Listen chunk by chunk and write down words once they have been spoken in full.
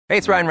Hey,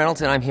 it's Ryan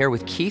Reynolds, and I'm here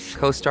with Keith,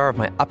 co-star of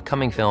my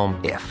upcoming film,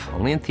 If,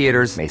 only in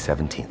theaters May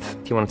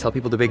 17th. Do you want to tell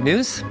people the big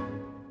news?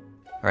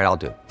 All right, I'll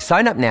do it.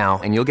 Sign up now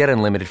and you'll get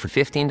unlimited for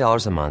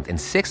 $15 a month and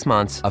 6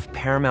 months of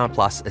Paramount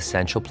Plus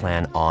Essential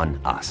Plan on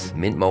us.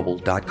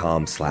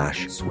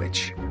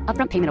 MintMobile.com/switch.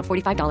 Upfront payment of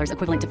 $45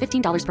 equivalent to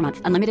 $15 per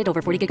month. Unlimited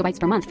over 40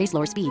 gigabytes per month. Face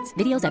lower speeds.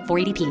 Videos at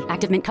 480p.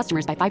 Active Mint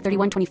customers by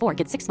 531.24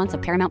 get 6 months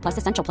of Paramount Plus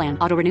Essential Plan.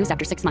 Auto renews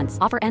after 6 months.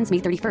 Offer ends May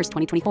 31st,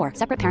 2024.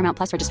 Separate Paramount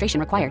Plus registration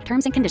required.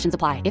 Terms and conditions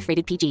apply if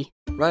rated PG.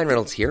 Ryan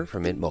Reynolds here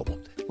from Mint Mobile.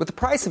 With the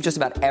price of just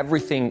about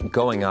everything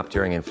going up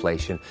during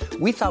inflation,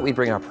 we thought we'd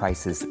bring our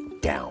prices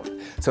down.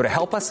 So to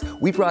help us,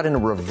 we brought in a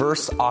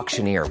reverse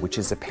auctioneer, which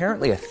is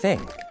apparently a thing.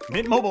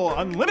 Mint Mobile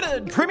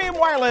Unlimited Premium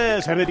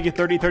Wireless. How to get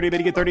 30, 30, bit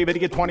to get 30, bit to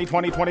get 20,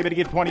 20, 20, bit to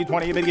get 20,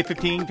 20, bit to get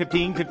 15,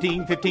 15,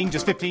 15, 15,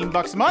 just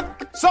 $15 a month?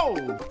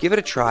 Sold! Give it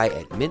a try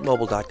at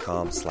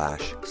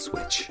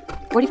mintmobile.com/switch.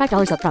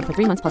 $45 upfront for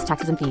 3 months plus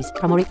taxes and fees.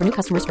 Promo rate for new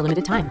customers for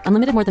limited time.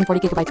 Unlimited more than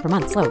 40 gigabytes per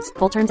month. Slows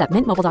full terms at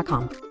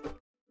mintmobile.com.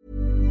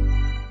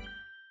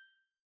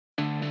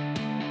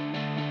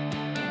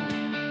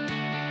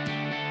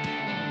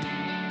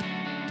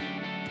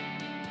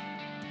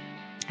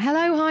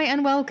 Hello, hi,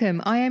 and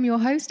welcome. I am your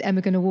host,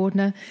 Emma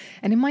Gunnar-Wardner,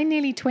 and in my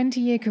nearly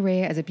 20-year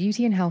career as a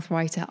beauty and health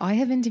writer, I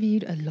have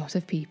interviewed a lot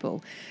of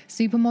people.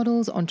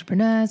 Supermodels,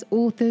 entrepreneurs,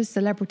 authors,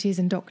 celebrities,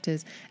 and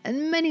doctors.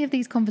 And many of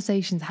these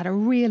conversations had a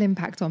real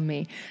impact on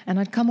me,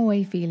 and I'd come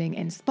away feeling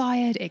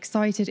inspired,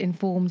 excited,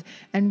 informed,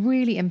 and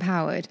really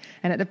empowered.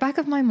 And at the back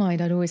of my mind,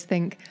 I'd always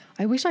think,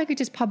 I wish I could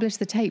just publish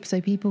the tape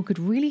so people could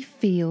really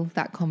feel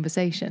that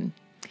conversation.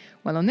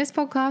 Well, on this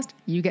podcast,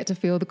 you get to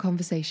feel the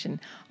conversation.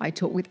 I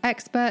talk with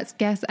experts,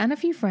 guests, and a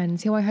few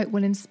friends who I hope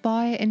will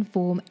inspire,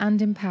 inform, and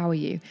empower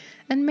you,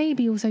 and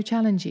maybe also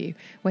challenge you,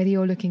 whether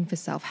you're looking for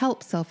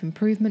self-help,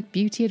 self-improvement,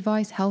 beauty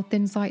advice, health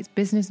insights,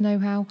 business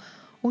know-how,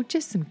 or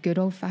just some good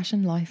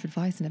old-fashioned life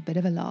advice and a bit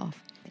of a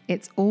laugh.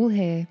 It's all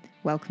here.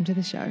 Welcome to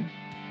the show.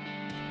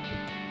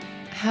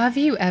 Have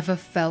you ever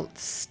felt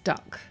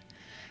stuck?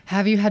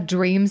 Have you had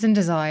dreams and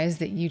desires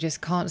that you just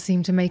can't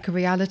seem to make a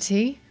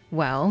reality?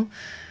 Well,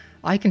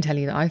 I can tell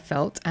you that I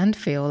felt and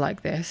feel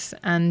like this.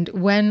 And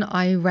when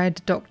I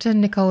read Dr.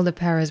 Nicole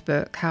LePera's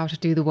book, How to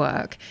Do the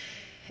Work,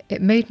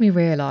 it made me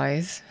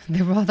realize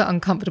the rather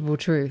uncomfortable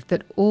truth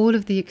that all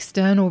of the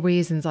external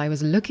reasons I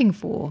was looking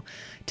for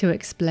to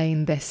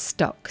explain this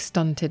stuck,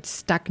 stunted,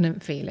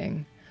 stagnant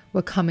feeling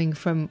were coming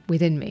from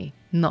within me,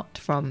 not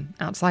from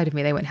outside of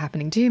me. They weren't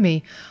happening to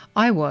me.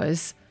 I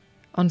was,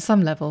 on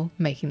some level,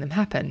 making them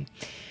happen.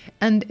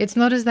 And it's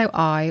not as though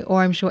I,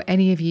 or I'm sure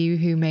any of you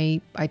who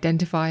may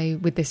identify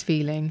with this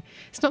feeling,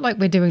 it's not like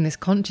we're doing this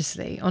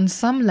consciously. On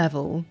some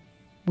level,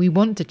 we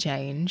want to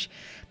change,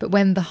 but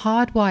when the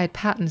hardwired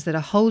patterns that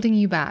are holding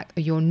you back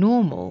are your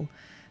normal,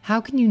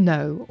 how can you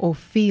know or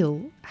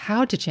feel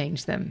how to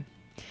change them?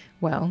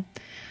 Well,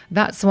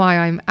 that's why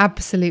I'm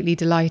absolutely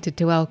delighted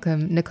to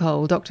welcome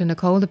Nicole, Dr.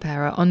 Nicole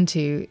LePera,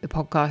 onto the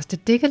podcast to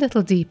dig a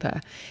little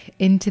deeper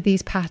into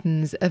these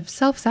patterns of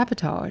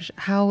self-sabotage,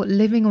 how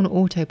living on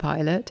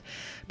autopilot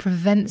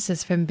prevents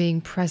us from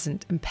being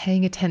present and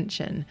paying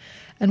attention,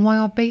 and why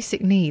our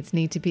basic needs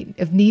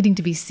needing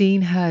to be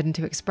seen, heard, and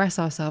to express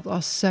ourselves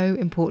are so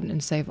important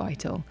and so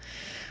vital.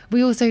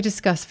 We also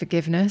discuss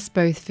forgiveness,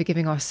 both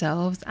forgiving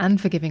ourselves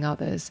and forgiving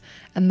others,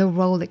 and the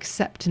role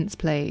acceptance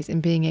plays in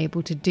being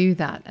able to do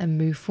that and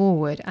move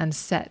forward and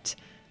set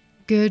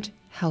good,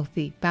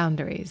 healthy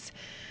boundaries.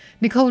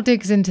 Nicole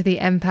digs into the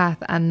empath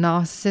and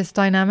narcissist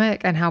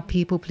dynamic and how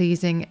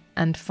people-pleasing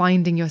and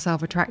finding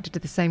yourself attracted to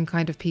the same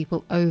kind of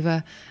people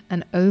over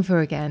and over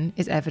again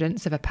is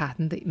evidence of a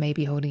pattern that may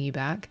be holding you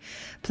back.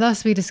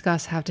 Plus, we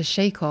discuss how to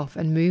shake off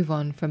and move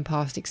on from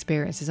past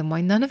experiences and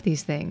why none of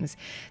these things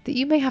that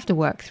you may have to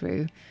work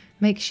through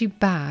makes you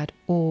bad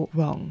or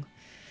wrong.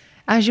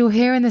 As you'll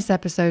hear in this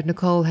episode,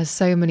 Nicole has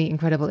so many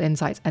incredible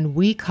insights, and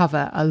we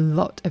cover a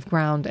lot of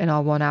ground in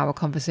our 1 hour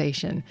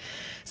conversation.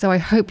 So I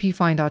hope you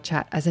find our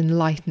chat as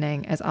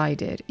enlightening as I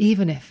did,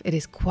 even if it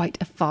is quite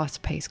a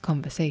fast-paced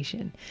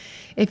conversation.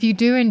 If you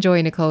do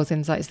enjoy Nicole's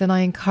insights, then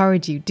I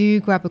encourage you, do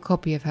grab a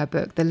copy of her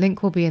book. The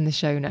link will be in the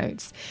show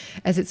notes,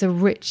 as it's a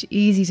rich,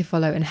 easy to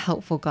follow and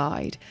helpful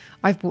guide.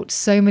 I've bought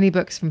so many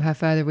books from her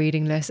further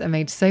reading list and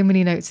made so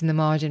many notes in the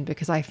margin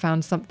because I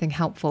found something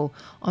helpful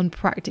on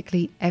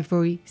practically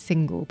every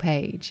single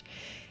page.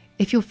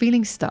 If you're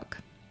feeling stuck,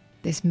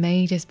 this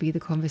may just be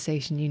the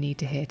conversation you need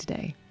to hear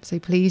today. So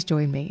please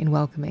join me in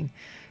welcoming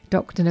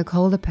Dr.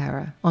 Nicole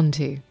LePera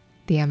onto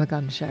The Emma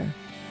Gunn Show.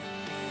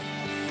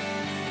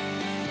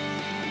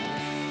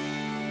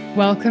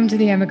 Welcome to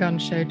The Emma Gunn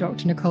Show,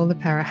 Dr. Nicole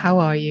LePera. How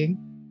are you?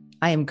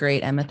 I am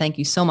great, Emma. Thank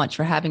you so much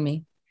for having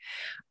me.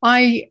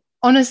 I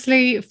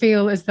honestly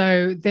feel as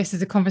though this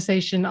is a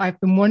conversation I've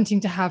been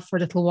wanting to have for a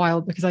little while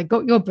because I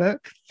got your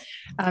book.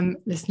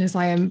 Listeners,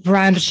 I am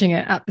brandishing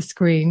it at the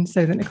screen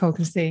so that Nicole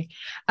can see.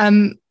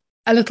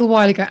 A little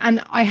while ago,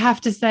 and I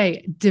have to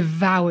say,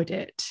 devoured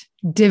it.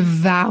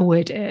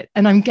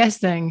 And I'm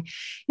guessing,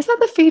 is that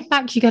the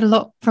feedback you get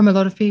from a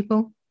lot of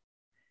people?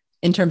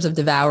 In terms of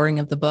devouring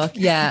of the book?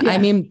 Yeah. I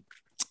mean,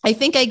 I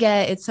think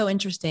it's so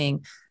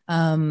interesting.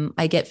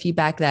 I get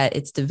feedback that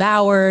it's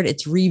devoured,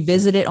 it's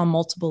revisited on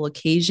multiple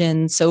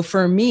occasions. So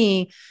for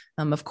me,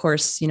 of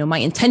course, my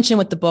intention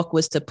with the book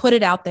was to put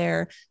it out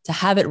there, to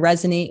have it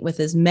resonate with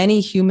as many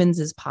humans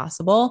as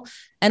possible,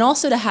 and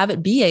also to have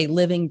it be a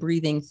living,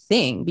 breathing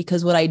thing.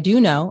 Because what I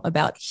do know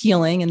about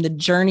healing and the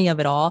journey of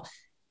it all,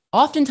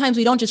 oftentimes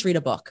we don't just read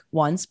a book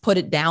once, put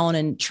it down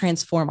and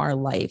transform our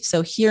life.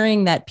 So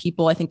hearing that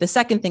people, I think the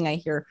second thing I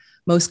hear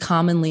most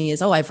commonly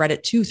is, oh, I've read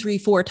it 2, 3,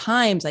 4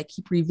 times. I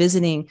keep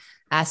revisiting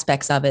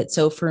aspects of it.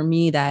 So for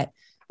me, that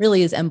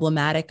really is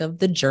emblematic of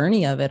the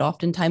journey of it.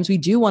 Oftentimes we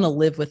do want to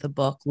live with a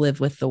book, live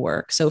with the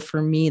work. So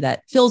for me,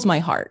 that fills my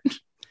heart.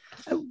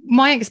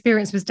 My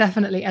experience was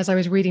definitely, as I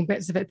was reading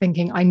bits of it,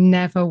 thinking, I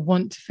never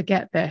want to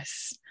forget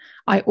this.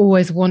 I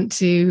always want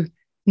to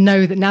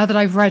know that now that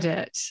I've read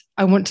it,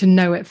 I want to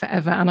know it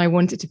forever. And I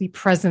want it to be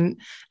present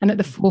and at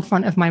the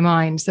forefront of my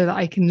mind so that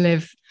I can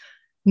live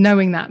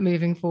knowing that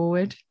moving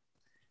forward.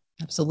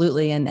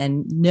 Absolutely.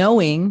 And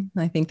knowing,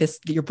 I think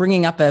you're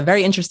bringing up a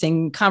very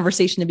interesting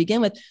conversation to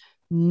begin with.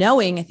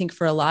 Knowing, I think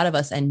for a lot of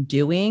us, and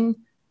doing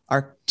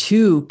are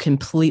two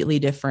completely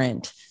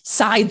different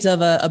sides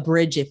of a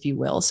bridge, if you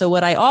will. So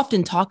what I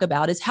often talk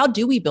about is, how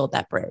do we build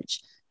that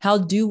bridge? How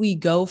do we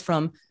go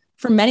from,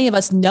 for many of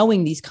us,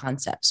 knowing these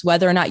concepts,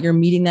 whether or not you're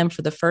meeting them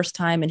for the first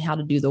time and how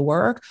to do the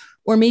work,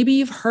 or maybe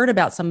you've heard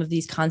about some of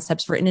these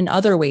concepts written in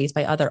other ways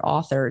by other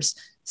authors.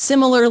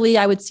 Similarly,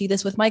 I would see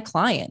this with my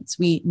clients.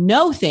 We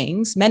know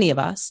things, many of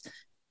us.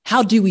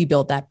 How do we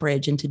build that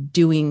bridge into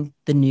doing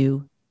the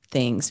new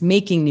things,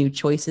 making new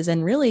choices,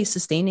 and really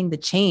sustaining the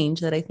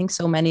change that I think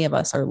so many of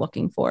us are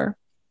looking for?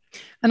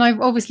 And I've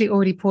obviously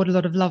already poured a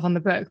lot of love on the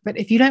book, but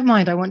if you don't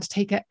mind, I want to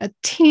take a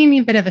teeny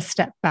bit of a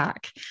step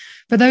back.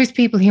 For those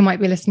people who might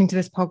be listening to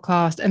this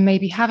podcast and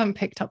maybe haven't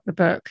picked up the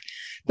book,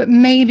 but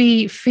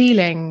maybe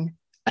feeling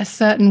a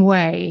certain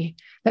way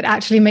that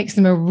actually makes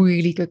them a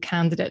really good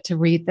candidate to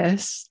read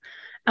this.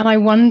 And I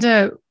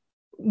wonder,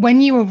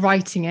 when you were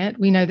writing it,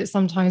 we know that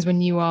sometimes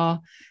when you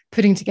are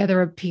putting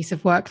together a piece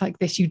of work like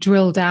this, you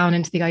drill down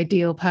into the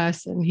ideal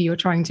person who you're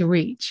trying to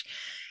reach.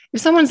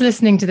 If someone's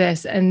listening to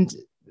this, and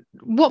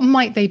what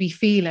might they be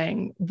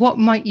feeling? What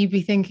might you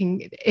be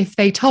thinking if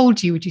they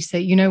told you? Would you say,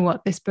 you know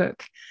what, this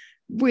book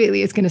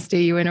really is going to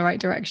steer you in the right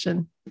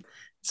direction?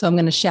 So I'm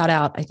going to shout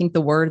out, I think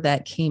the word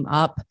that came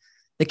up,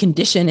 the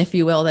condition, if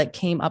you will, that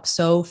came up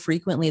so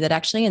frequently that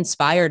actually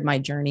inspired my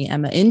journey,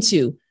 Emma,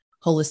 into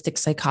holistic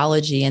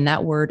psychology. And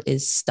that word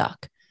is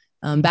stuck.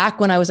 Back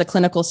when I was a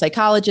clinical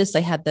psychologist, I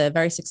had the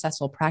very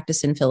successful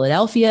practice in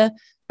Philadelphia.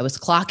 I was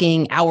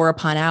clocking hour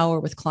upon hour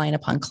with client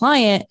upon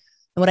client.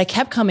 And what I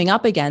kept coming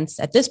up against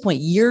at this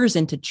point, years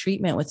into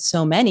treatment with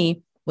so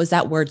many, was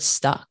that word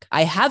stuck.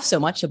 I have so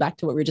much, so back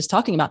to what we were just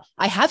talking about,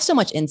 I have so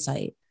much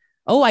insight.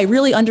 Oh, I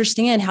really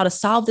understand how to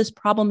solve this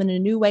problem in a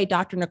new way,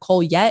 Dr.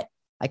 Nicole, yet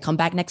I come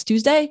back next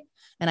Tuesday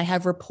and I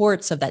have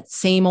reports of that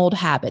same old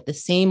habit, the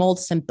same old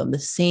symptom, the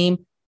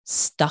same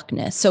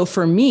stuckness. So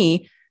for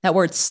me, that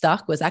word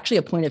stuck was actually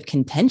a point of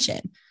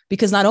contention,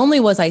 because not only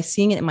was I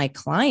seeing it in my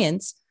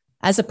clients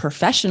as a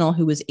professional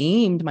who was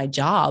aimed, my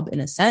job in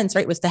a sense,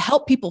 right, was to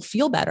help people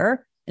feel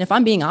better. And if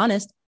I'm being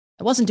honest,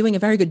 I wasn't doing a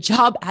very good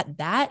job at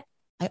that.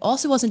 I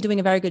also wasn't doing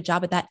a very good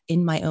job at that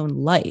in my own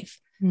life,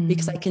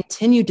 because I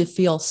continued to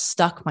feel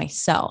stuck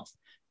myself,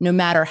 no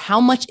matter how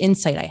much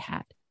insight I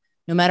had,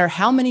 no matter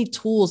how many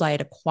tools I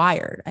had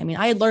acquired. I mean,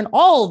 I had learned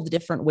all of the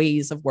different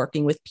ways of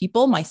working with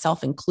people,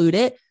 myself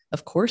included.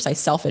 Of course, I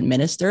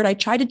self-administered. I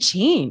tried to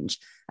change.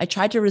 I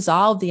tried to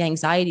resolve the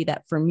anxiety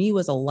that for me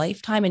was a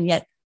lifetime, and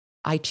yet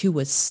I too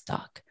was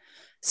stuck.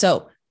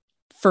 So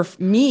for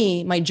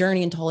me, my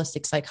journey into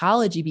holistic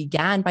psychology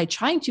began by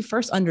trying to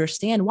first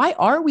understand, why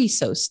are we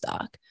so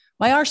stuck?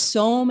 Why are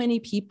so many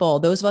people,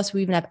 those of us who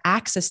even have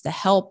access to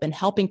help and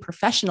helping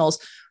professionals,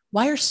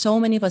 why are so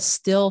many of us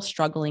still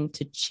struggling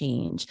to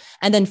change?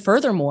 And then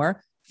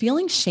furthermore,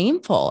 feeling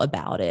shameful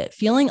about it,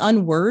 feeling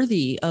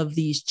unworthy of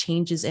these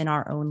changes in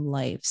our own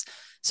lives.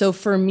 So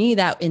for me,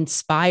 that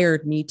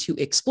inspired me to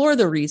explore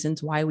the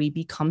reasons why we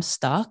become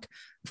stuck.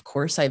 Of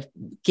course, I've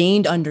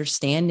gained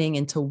understanding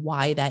into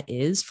why that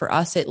is. For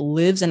us, it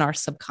lives in our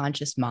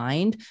subconscious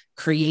mind,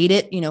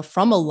 created,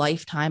 from a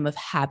lifetime of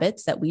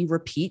habits that we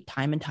repeat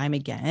time and time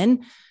again.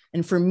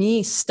 And for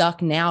me,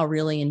 stuck now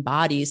really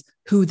embodies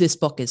who this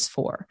book is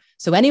for.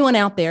 So anyone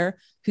out there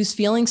who's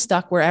feeling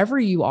stuck wherever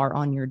you are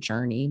on your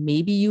journey,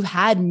 maybe you've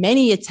had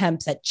many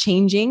attempts at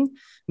changing.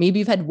 Maybe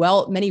you've had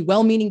many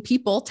well-meaning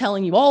people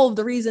telling you all of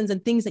the reasons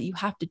and things that you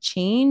have to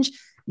change.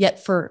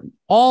 Yet for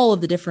all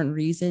of the different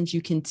reasons,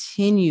 you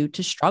continue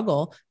to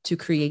struggle to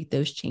create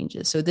those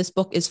changes. So this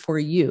book is for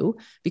you,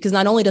 because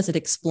not only does it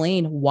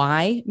explain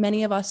why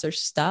many of us are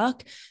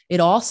stuck, it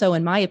also,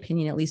 in my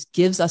opinion, at least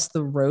gives us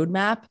the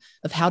roadmap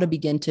of how to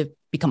begin to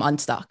become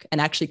unstuck and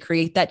actually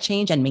create that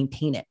change and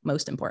maintain it,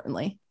 most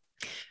importantly.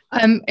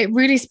 It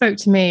really spoke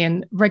to me,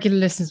 and regular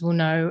listeners will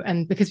know.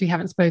 And because we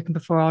haven't spoken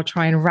before, I'll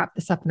try and wrap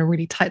this up in a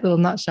really tight little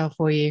nutshell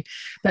for you.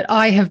 But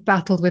I have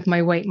battled with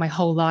my weight my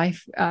whole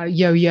life,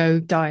 yo-yo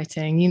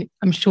dieting.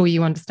 I'm sure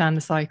you understand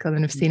the cycle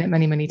and have seen it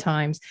many, many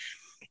times.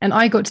 And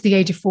I got to the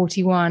age of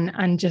 41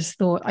 and just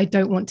thought, I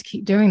don't want to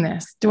keep doing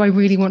this. Do I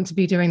really want to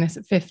be doing this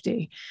at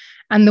 50?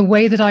 And the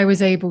way that I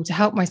was able to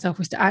help myself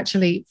was to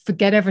actually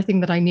forget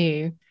everything that I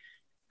knew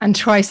and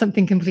try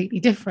something completely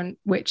different,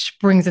 which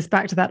brings us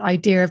back to that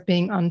idea of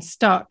being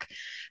unstuck.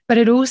 But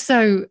it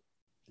also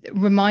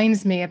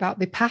reminds me about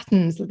the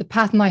patterns, the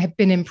pattern I had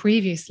been in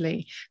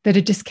previously that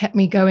had just kept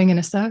me going in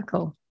a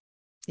circle.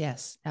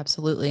 Yes,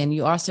 absolutely. And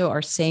you also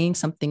are saying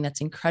something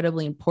that's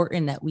incredibly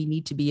important that we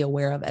need to be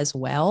aware of as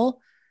well.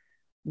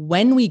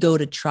 When we go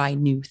to try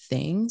new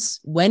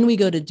things, when we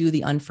go to do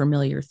the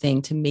unfamiliar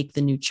thing, to make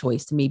the new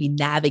choice, to maybe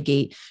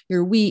navigate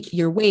your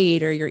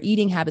weight or your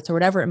eating habits or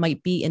whatever it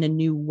might be in a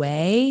new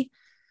way,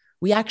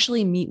 we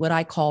actually meet what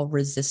I call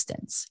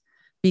resistance,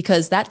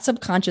 because that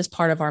subconscious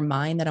part of our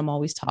mind that I'm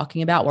always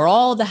talking about, where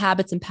all the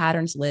habits and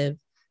patterns live,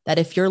 that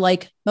if you're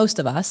like most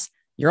of us,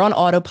 you're on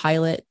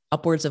autopilot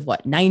upwards of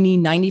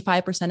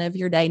 95% of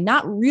your day,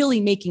 not really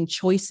making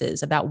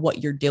choices about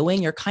what you're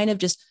doing. You're kind of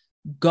just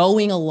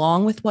going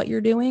along with what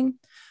you're doing.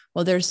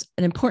 Well, there's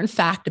an important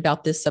fact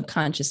about this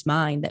subconscious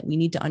mind that we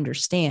need to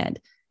understand.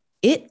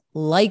 It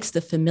likes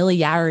the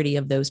familiarity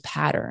of those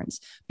patterns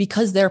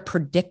because they're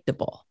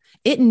predictable.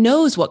 It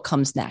knows what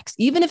comes next,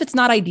 even if it's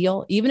not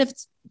ideal, even if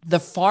it's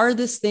the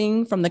farthest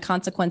thing from the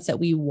consequence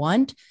that we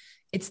want,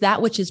 it's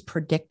that which is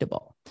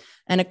predictable.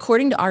 And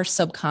according to our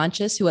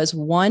subconscious, who has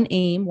one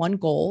aim, one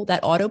goal,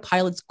 that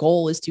autopilot's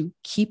goal is to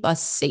keep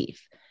us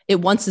safe. It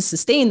wants to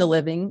sustain the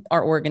living,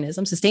 our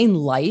organism, sustain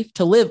life,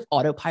 to live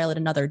autopilot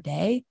another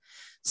day.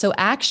 So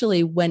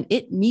actually, when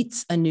it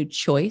meets a new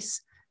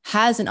choice,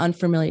 has an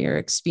unfamiliar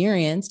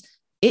experience,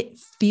 it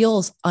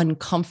feels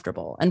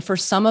uncomfortable. And for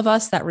some of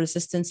us, that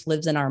resistance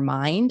lives in our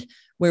mind,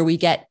 where we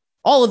get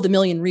all of the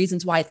million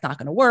reasons why it's not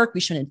going to work. We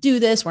shouldn't do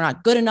this. We're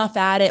not good enough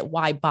at it.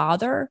 Why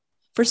bother?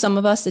 For some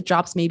of us, it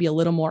drops maybe a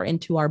little more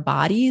into our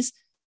bodies,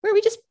 where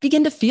we just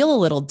begin to feel a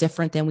little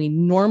different than we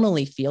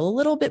normally feel, a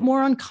little bit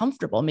more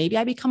uncomfortable. Maybe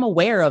I become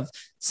aware of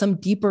some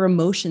deeper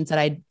emotions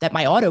that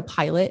my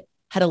autopilot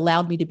had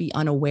allowed me to be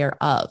unaware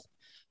of.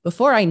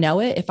 Before I know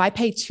it, if I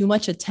pay too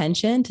much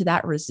attention to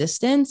that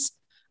resistance,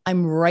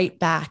 I'm right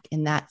back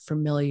in that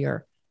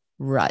familiar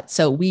rut.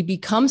 So we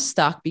become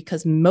stuck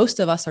because most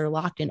of us are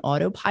locked in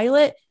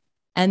autopilot.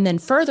 And then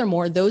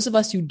furthermore, those of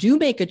us who do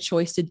make a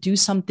choice to do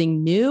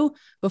something new,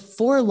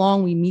 before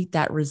long, we meet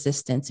that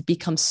resistance. It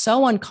becomes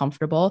so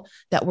uncomfortable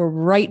that we're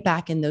right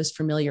back in those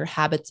familiar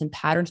habits and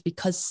patterns,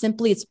 because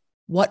simply it's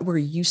what we're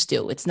used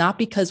to. It's not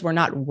because we're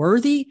not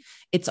worthy.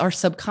 It's our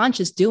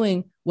subconscious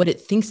doing what it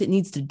thinks it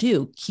needs to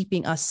do,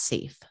 keeping us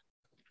safe.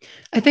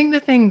 I think the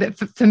thing that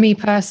for me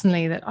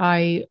personally, that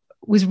I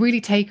was really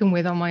taken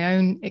with on my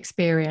own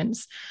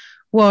experience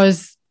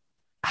was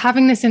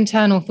having this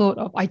internal thought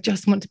of, I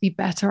just want to be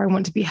better. I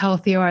want to be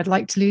healthier. I'd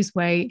like to lose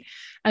weight.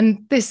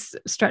 And this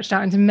stretched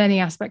out into many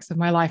aspects of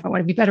my life. I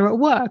want to be better at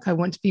work. I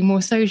want to be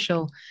more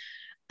social.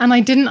 And I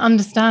didn't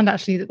understand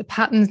actually that the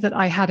patterns that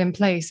I had in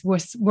place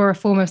were a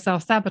form of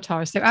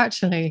self-sabotage. So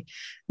actually,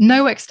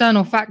 no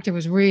external factor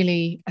was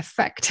really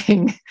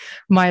affecting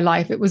my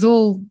life. It was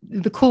all,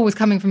 the call was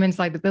coming from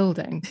inside the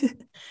building.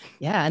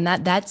 Yeah. And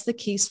that's the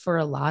case for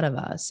a lot of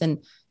us.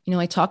 And,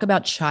 I talk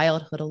about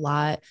childhood a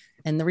lot.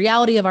 And the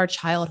reality of our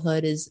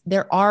childhood is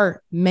there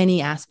are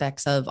many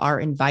aspects of our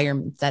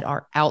environment that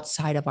are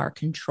outside of our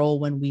control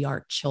when we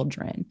are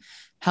children.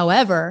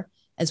 However,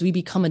 as we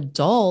become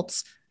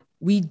adults,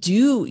 we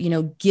do,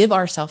 give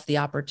ourselves the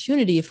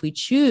opportunity, if we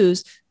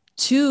choose,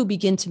 to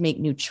begin to make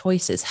new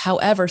choices.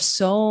 However,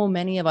 so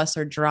many of us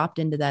are dropped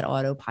into that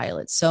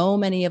autopilot. So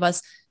many of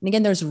us, and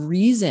again, there's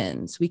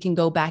reasons we can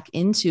go back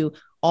into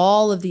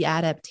all of the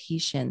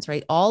adaptations,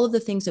 right? All of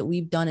the things that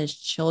we've done as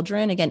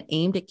children, again,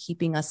 aimed at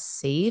keeping us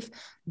safe,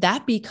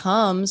 that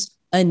becomes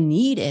a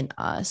need in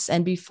us.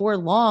 And before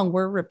long,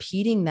 we're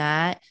repeating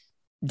that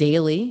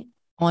daily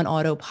on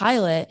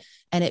autopilot.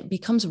 And it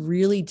becomes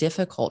really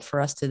difficult for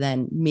us to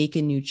then make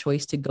a new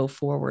choice to go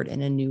forward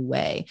in a new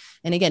way.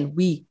 And again,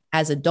 we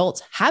as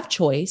adults have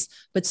choice,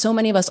 but so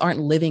many of us aren't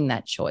living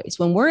that choice.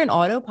 When we're in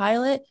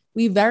autopilot,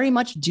 we very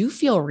much do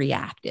feel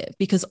reactive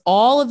because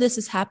all of this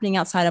is happening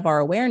outside of our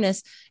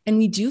awareness. And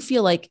we do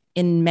feel like,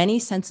 in many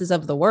senses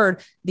of the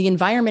word, the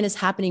environment is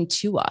happening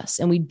to us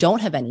and we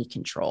don't have any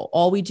control.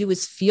 All we do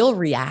is feel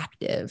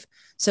reactive.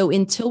 So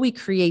until we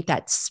create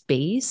that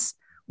space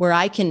where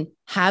I can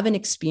have an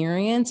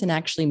experience and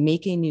actually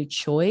make a new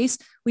choice,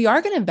 we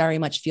are going to very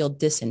much feel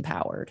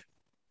disempowered.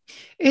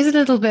 Is it a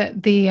little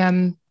bit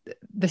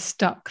the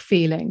stuck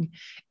feeling?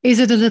 Is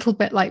it a little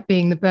bit like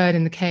being the bird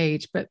in the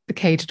cage, but the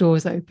cage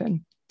door's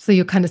open? So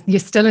you're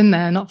still in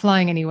there, not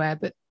flying anywhere,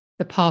 but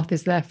the path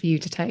is there for you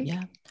to take.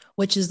 Yeah.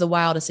 Which is the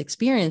wildest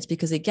experience,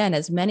 because again,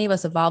 as many of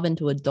us evolve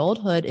into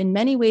adulthood, in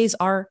many ways,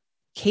 our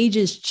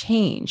cages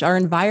change, our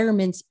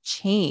environments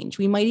change.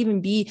 We might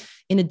even be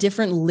in a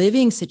different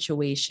living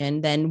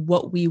situation than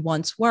what we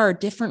once were,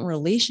 different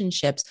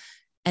relationships.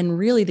 And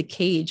really the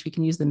cage, we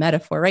can use the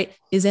metaphor, right,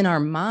 is in our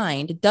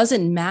mind. It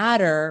doesn't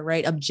matter,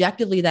 right,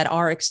 objectively that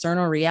our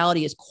external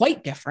reality is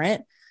quite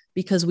different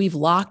because we've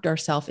locked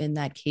ourselves in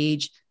that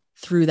cage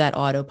through that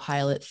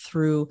autopilot,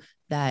 through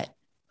that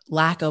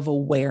lack of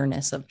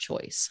awareness of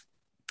choice.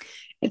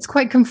 It's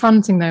quite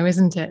confronting though,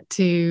 isn't it,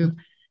 to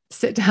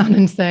sit down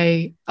and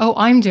say, oh,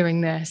 I'm doing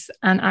this.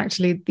 And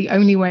actually the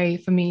only way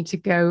for me to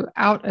go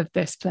out of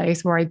this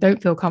place where I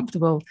don't feel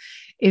comfortable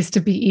is to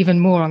be even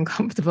more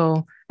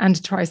uncomfortable and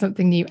to try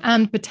something new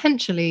and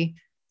potentially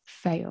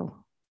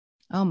fail.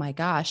 Oh my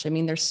gosh. I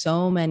mean, there's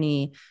so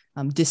many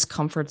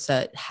discomforts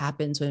that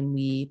happens when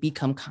we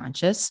become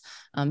conscious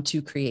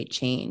to create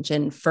change.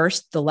 And the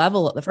first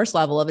level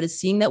of it is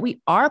seeing that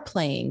we are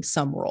playing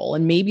some role.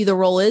 And maybe the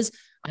role is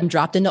I'm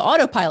dropped into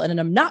autopilot and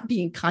I'm not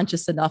being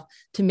conscious enough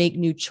to make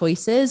new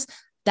choices.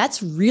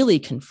 That's really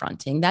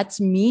confronting.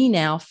 That's me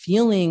now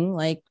feeling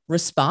like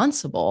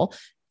responsible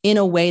in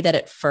a way that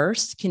at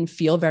first can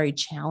feel very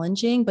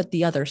challenging. But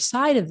the other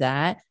side of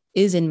that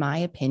is, in my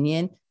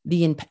opinion,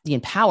 the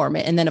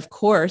empowerment. And then, of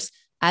course,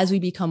 as we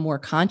become more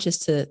conscious,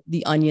 to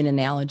the onion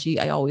analogy,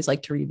 I always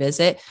like to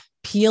revisit,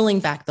 peeling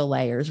back the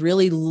layers,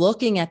 really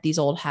looking at these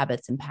old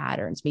habits and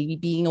patterns, maybe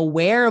being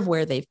aware of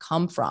where they've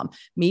come from,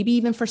 maybe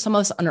even for some of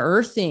us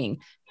unearthing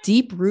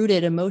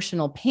deep-rooted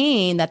emotional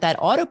pain that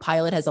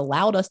autopilot has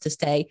allowed us to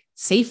stay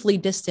safely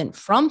distant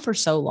from for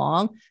so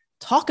long.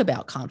 Talk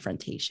about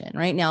confrontation.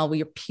 Right now,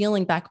 we are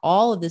peeling back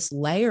all of this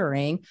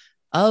layering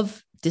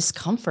of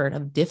discomfort,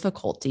 of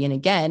difficulty. And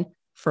again,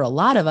 for a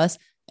lot of us,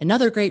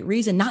 another great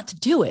reason not to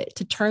do it,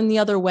 to turn the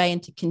other way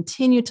and to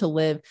continue to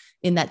live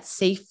in that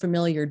safe,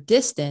 familiar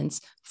distance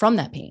from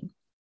that pain.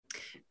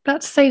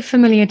 That safe,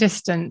 familiar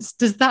distance,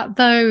 does that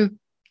though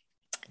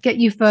get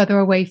you further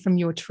away from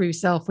your true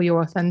self or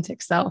your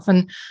authentic self?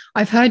 And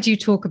I've heard you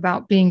talk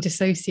about being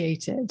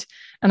dissociated.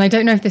 And I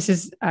don't know if this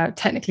is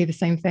technically the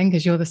same thing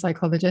because you're the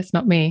psychologist,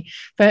 not me.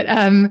 But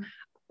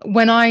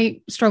when I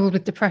struggled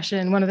with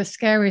depression, one of the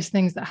scariest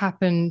things that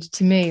happened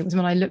to me was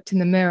when I looked in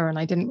the mirror and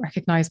I didn't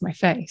recognize my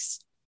face.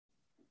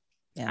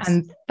 Yes.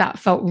 And that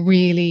felt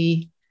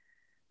really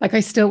like I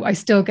still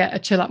get a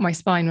chill up my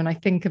spine when I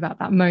think about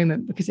that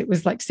moment, because it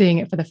was like seeing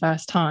it for the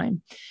first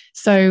time.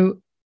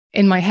 So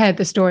in my head,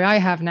 the story I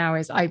have now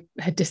is I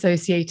had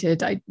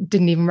dissociated. I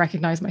didn't even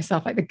recognize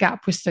myself. Like the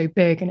gap was so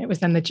big, and it was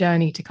then the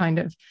journey to kind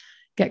of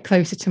get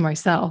closer to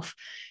myself.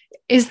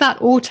 Is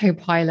that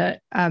autopilot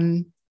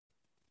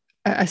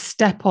a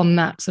step on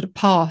that sort of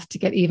path to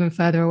get even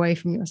further away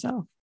from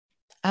yourself?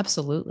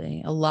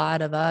 Absolutely. A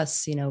lot of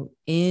us,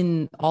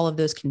 in all of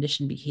those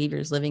conditioned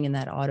behaviors, living in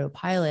that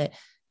autopilot,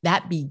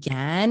 that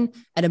began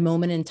at a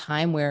moment in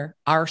time where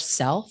our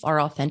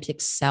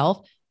authentic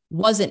self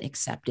wasn't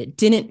accepted,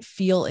 didn't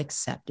feel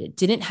accepted,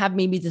 didn't have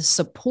maybe the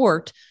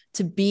support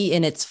to be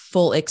in its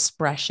full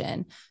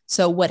expression.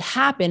 So what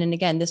happened, and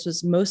again, this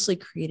was mostly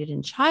created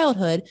in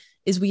childhood,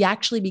 is we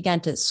actually began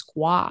to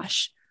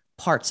squash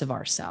parts of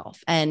ourselves.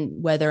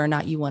 And whether or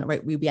not you want to,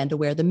 right, we began to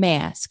wear the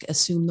mask,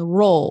 assume the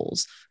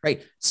roles,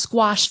 right,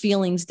 squash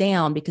feelings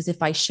down, because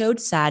if I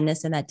showed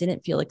sadness and that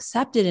didn't feel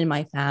accepted in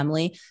my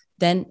family,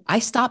 then I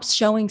stopped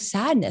showing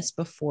sadness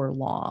before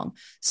long.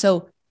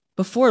 So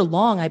before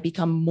long, I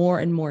become more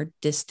and more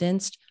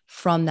distanced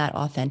from that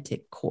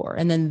authentic core.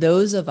 And then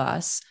those of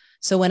us,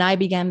 so when I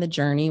began the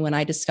journey, when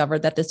I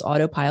discovered that this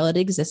autopilot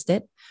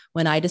existed,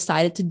 when I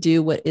decided to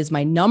do what is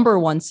my number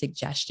one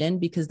suggestion,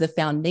 because the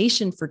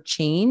foundation for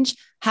change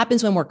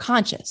happens when we're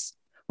conscious,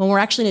 when we're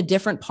actually in a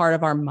different part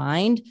of our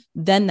mind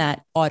than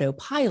that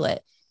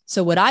autopilot.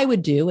 So what I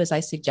would do, as I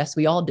suggest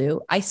we all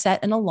do, I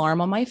set an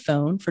alarm on my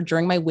phone for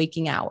during my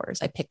waking hours.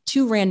 I picked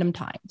two random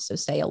times. So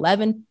say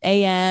 11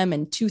 a.m.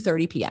 and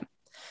 2:30 p.m.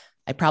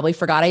 I probably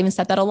forgot I even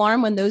set that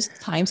alarm when those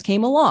times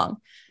came along.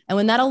 And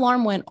when that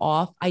alarm went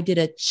off, I did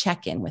a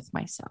check-in with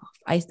myself.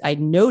 I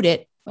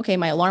noted, okay,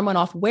 my alarm went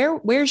off.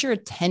 Where's your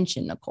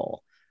attention,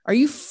 Nicole? Are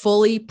you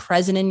fully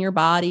present in your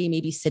body?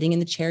 Maybe sitting in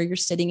the chair you're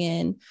sitting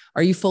in?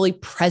 Are you fully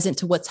present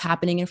to what's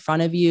happening in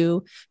front of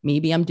you?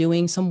 Maybe I'm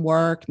doing some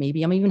work.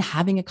 Maybe I'm even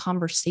having a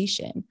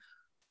conversation.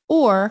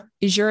 Or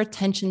is your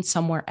attention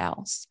somewhere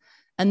else?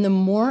 And the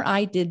more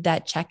I did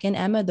that check-in,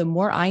 Emma, the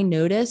more I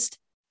noticed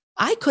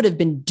I could have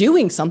been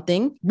doing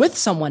something with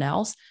someone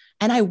else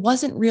and I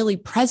wasn't really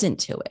present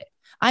to it.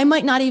 I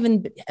might not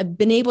even have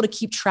been able to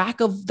keep track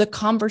of the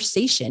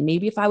conversation.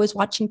 Maybe if I was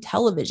watching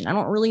television, I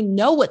don't really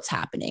know what's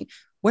happening.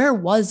 Where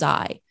was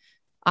I?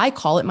 I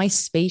call it my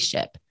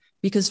spaceship,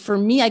 because for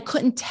me, I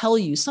couldn't tell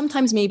you.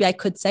 Sometimes maybe I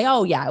could say,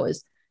 oh yeah, I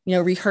was,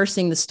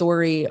 rehearsing the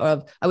story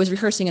of, I was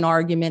rehearsing an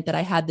argument that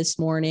I had this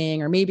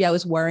morning, or maybe I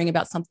was worrying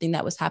about something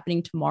that was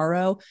happening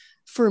tomorrow.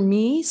 For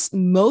me,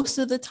 most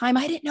of the time,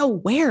 I didn't know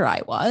where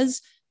I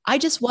was. I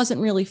just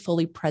wasn't really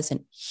fully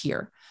present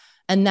here.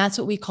 And that's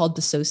what we call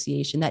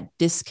dissociation, that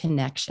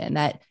disconnection,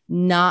 that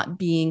not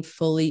being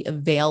fully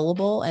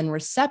available and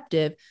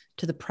receptive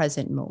to the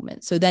present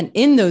moment. So then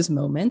in those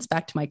moments,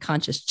 back to my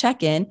conscious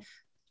check-in,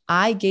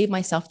 I gave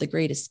myself the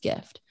greatest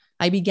gift.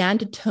 I began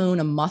to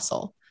tone a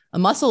muscle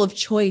of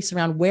choice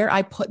around where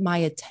I put my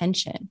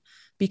attention.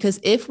 Because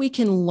if we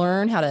can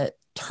learn how to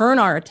turn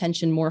our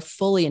attention more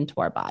fully into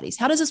our bodies,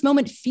 how does this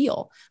moment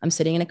feel? I'm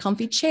sitting in a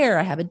comfy chair.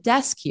 I have a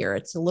desk here.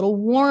 It's a little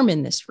warm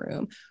in this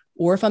room.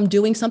 Or if I'm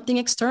doing something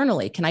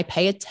externally, can I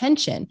pay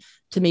attention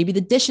to maybe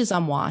the dishes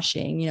I'm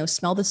washing,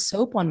 smell the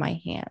soap on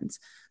my hands?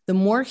 The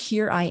more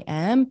here I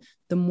am,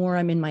 the more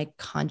I'm in my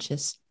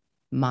conscious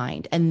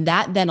mind. And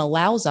that then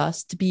allows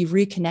us to be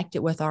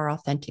reconnected with our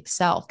authentic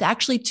self, to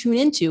actually tune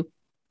into,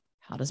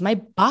 how does my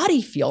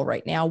body feel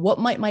right now? What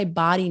might my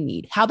body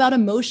need? How about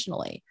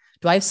emotionally?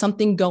 Do I have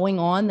something going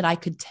on that I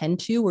could tend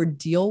to or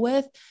deal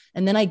with?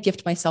 And then I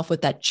gift myself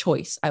with that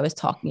choice I was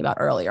talking about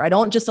earlier. I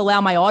don't just allow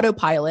my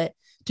autopilot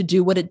to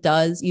do what it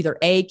does, either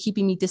A,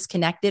 keeping me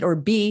disconnected, or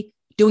B,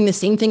 doing the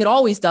same thing it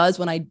always does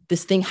when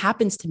this thing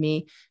happens to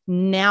me.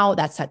 Now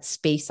that's that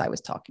space I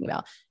was talking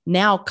about.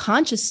 Now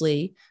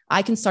consciously,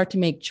 I can start to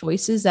make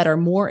choices that are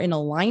more in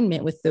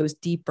alignment with those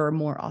deeper,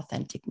 more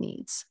authentic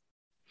needs.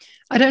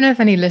 I don't know if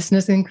any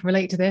listeners can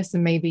relate to this,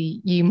 and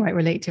maybe you might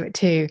relate to it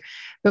too.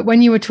 But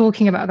when you were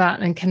talking about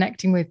that and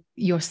connecting with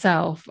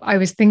yourself, I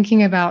was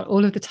thinking about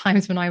all of the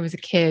times when I was a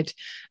kid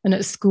and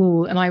at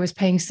school, and I was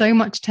paying so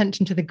much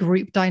attention to the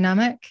group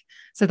dynamic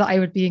so that I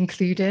would be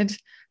included,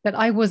 that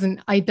I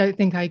don't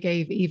think I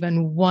gave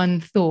even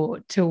one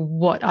thought to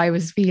what I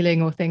was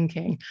feeling or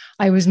thinking.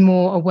 I was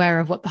more aware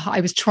of I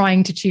was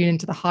trying to tune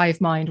into the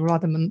hive mind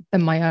rather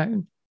than my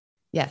own.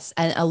 Yes.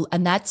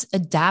 And that's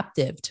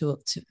adaptive to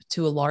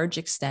a large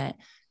extent,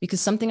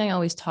 because something I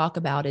always talk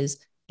about is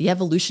the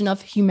evolution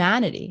of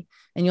humanity.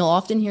 And you'll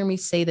often hear me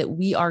say that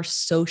we are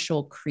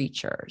social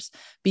creatures,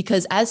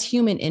 because as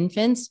human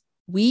infants,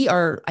 we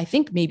are, I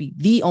think, maybe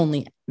the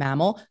only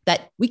mammal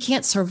that we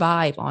can't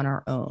survive on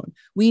our own.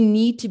 We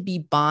need to be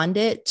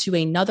bonded to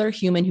another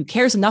human who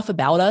cares enough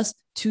about us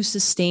to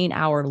sustain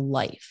our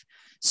life.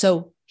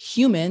 So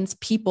humans,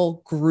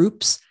 people,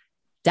 groups,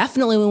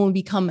 definitely when we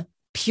become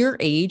peer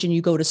age and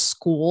you go to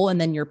school and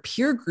then your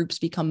peer groups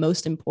become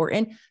most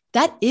important,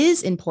 that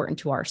is important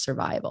to our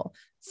survival.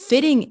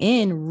 Fitting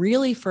in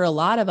really for a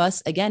lot of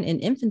us, again, in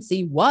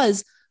infancy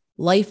was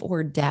life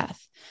or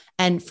death.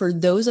 And for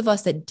those of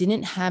us that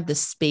didn't have the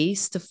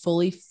space to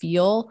fully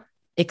feel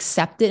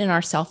accepted in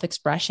our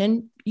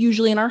self-expression,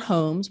 usually in our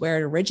homes where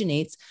it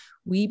originates,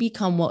 we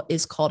become what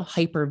is called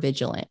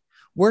hypervigilant.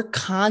 We're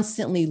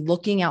constantly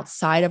looking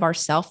outside of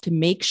ourselves to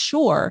make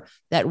sure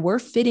that we're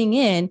fitting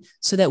in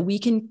so that we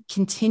can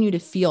continue to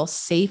feel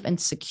safe and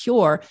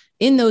secure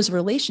in those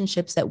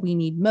relationships that we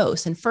need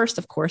most. And first,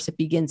 of course, it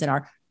begins in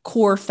our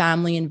core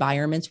family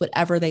environments,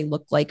 whatever they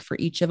look like for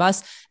each of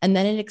us. And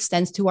then it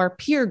extends to our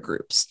peer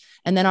groups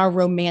and then our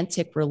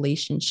romantic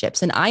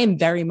relationships. And I am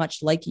very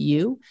much like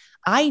you.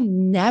 I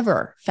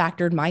never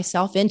factored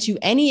myself into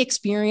any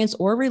experience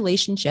or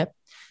relationship.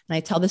 And I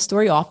tell this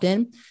story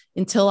often,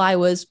 until I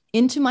was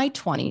into my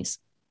 20s.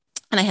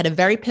 And I had a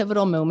very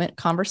pivotal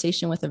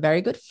conversation with a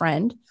very good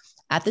friend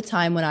at the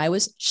time when I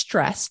was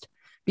stressed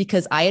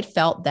because I had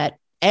felt that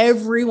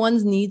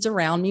everyone's needs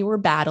around me were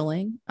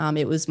battling.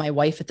 It was my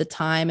wife at the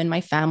time and my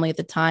family at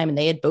the time, and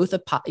they had both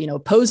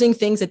opposing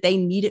things that they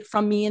needed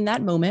from me in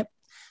that moment.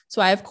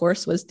 So I, of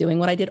course, was doing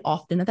what I did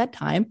often at that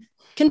time,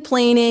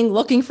 complaining,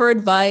 looking for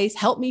advice,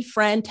 help me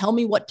friend, tell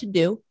me what to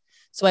do.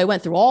 So I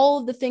went through all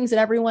of the things that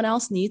everyone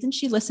else needs, and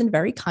she listened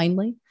very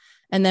kindly.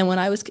 And then when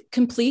I was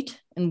complete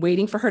and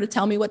waiting for her to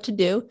tell me what to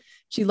do,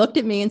 she looked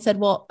at me and said,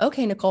 well,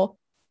 okay, Nicole,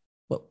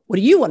 what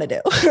do you want to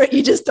do?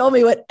 You just told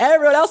me what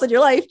everyone else in your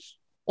life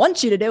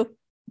wants you to do.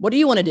 What do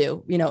you want to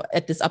do,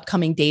 at this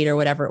upcoming date or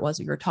whatever it was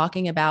we were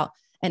talking about?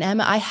 And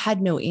Emma, I had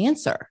no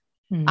answer.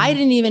 I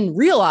didn't even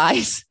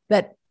realize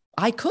that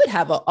I could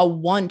have a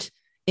want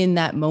in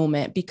that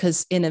moment,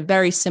 because in a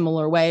very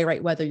similar way,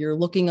 right? Whether you're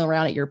looking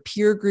around at your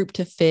peer group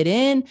to fit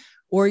in,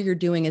 or you're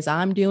doing as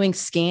I'm doing,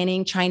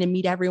 scanning, trying to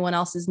meet everyone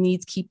else's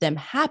needs, keep them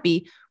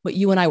happy. What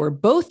you and I were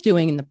both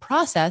doing in the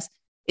process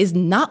is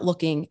not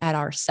looking at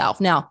ourselves.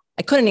 Now,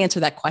 I couldn't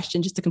answer that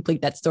question just to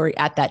complete that story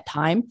at that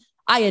time.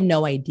 I had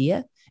no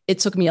idea. It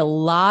took me a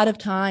lot of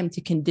time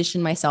to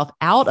condition myself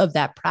out of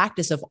that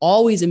practice of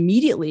always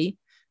immediately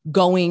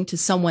going to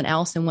someone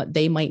else and what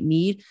they might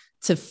need,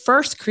 to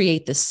first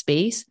create the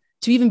space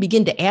to even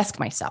begin to ask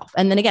myself.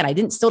 And then again, I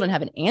still didn't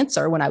have an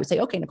answer when I would say,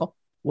 okay, Nicole,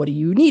 what do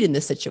you need in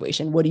this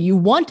situation? What do you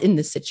want in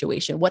this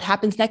situation? What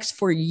happens next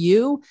for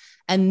you?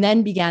 And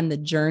then began the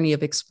journey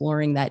of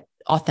exploring that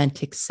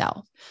authentic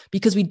self,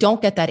 because we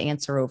don't get that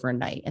answer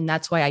overnight. And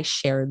that's why I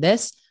share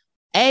this.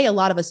 A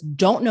lot of us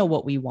don't know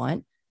what we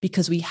want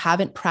because we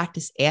haven't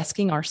practiced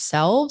asking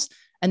ourselves.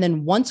 And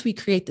then once we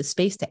create the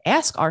space to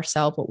ask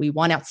ourselves what we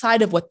want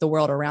outside of what the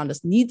world around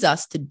us needs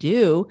us to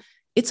do,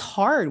 it's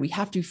hard. We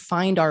have to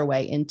find our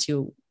way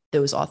into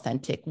those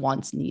authentic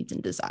wants, needs,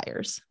 and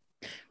desires.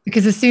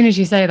 Because as soon as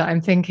you say that,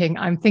 I'm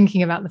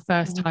thinking about the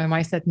first time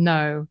I said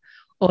no,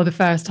 or the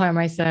first time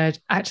I said,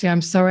 actually,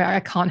 I'm sorry, I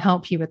can't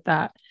help you with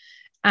that.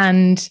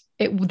 And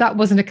that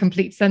wasn't a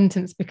complete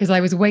sentence because I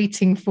was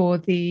waiting for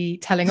the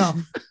telling off.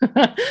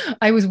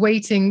 I was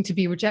waiting to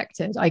be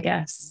rejected, I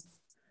guess.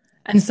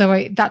 And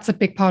so that's a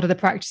big part of the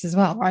practice as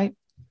well, right?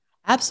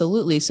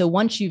 Absolutely. So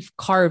once you've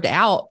carved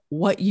out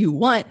what you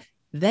want,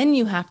 then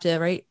you have to,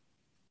 right,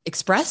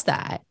 express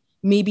that.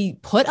 Maybe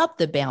put up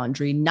the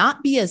boundary,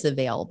 not be as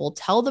available,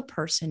 tell the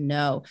person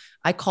no.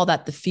 I call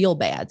that the feel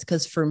bads,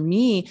 because for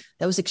me,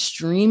 that was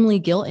extremely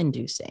guilt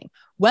inducing.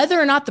 Whether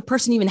or not the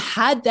person even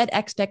had that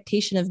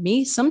expectation of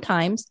me,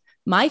 sometimes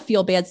my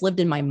feel bads lived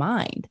in my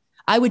mind.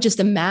 I would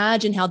just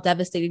imagine how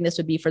devastating this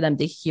would be for them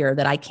to hear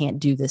that I can't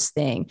do this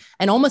thing,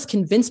 and almost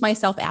convince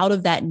myself out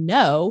of that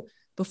no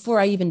before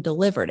I even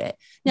delivered it.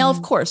 Now,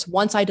 of course,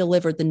 once I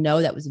delivered the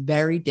no, that was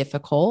very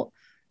difficult.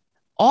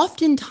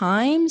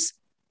 Oftentimes,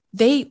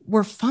 they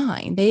were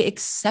fine. They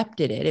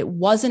accepted it. It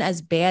wasn't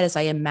as bad as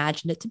I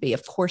imagined it to be.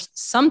 Of course,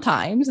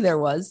 sometimes there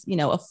was,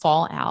 a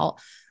fallout,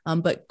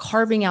 but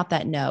carving out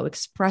that no,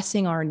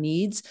 expressing our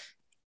needs.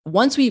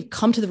 Once we've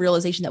come to the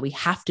realization that we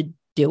have to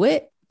do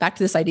it, back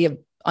to this idea of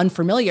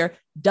unfamiliar,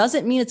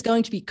 doesn't mean it's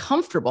going to be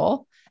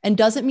comfortable, and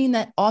doesn't mean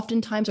that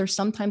oftentimes or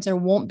sometimes there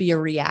won't be a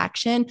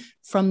reaction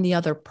from the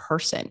other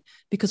person.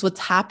 Because what's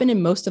happened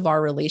in most of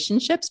our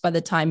relationships, by the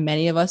time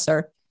many of us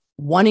are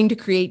wanting to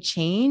create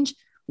change,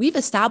 we've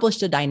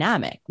established a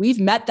dynamic. We've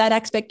met that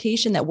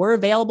expectation that we're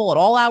available at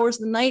all hours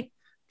of the night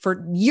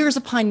for years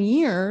upon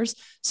years.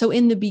 So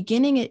in the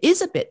beginning, it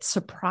is a bit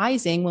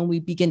surprising when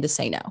we begin to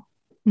say no.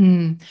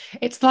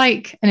 It's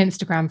like an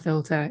Instagram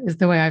filter is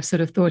the way I've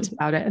sort of thought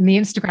about it. And the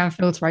Instagram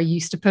filter I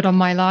used to put on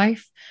my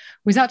life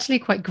was actually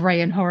quite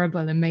grey and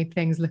horrible and made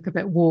things look a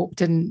bit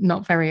warped and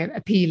not very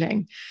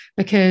appealing,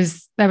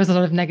 because there was a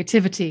lot of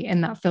negativity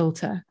in that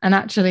filter. And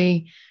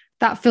actually,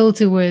 that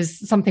filter was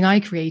something I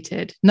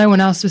created. No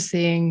one else was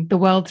seeing the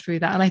world through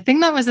that. And I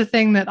think that was a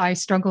thing that I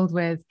struggled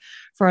with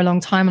for a long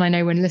time. And I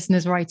know when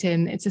listeners write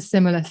in, it's a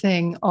similar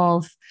thing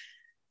of,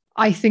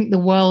 I think the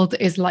world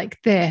is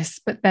like this,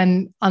 but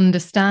then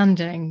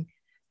understanding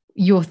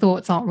your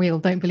thoughts aren't real.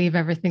 Don't believe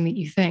everything that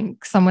you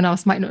think. Someone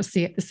else might not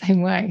see it the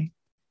same way.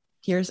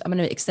 I'm going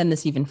to extend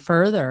this even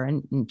further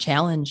and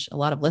challenge a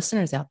lot of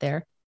listeners out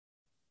there.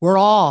 We're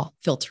all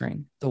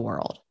filtering the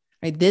world,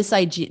 right? This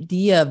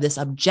idea of this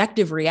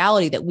objective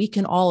reality that we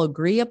can all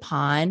agree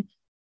upon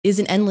is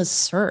an endless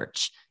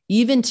search,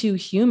 even to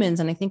humans.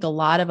 And I think a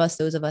lot of us,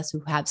 those of us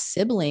who have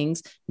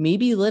siblings,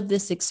 maybe live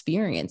this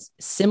experience,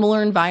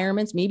 similar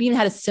environments, maybe even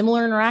had a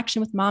similar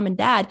interaction with mom and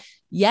dad.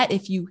 Yet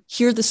if you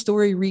hear the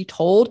story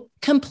retold,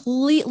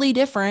 completely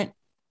different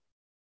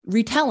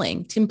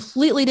retelling,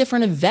 completely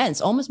different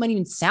events, almost might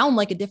even sound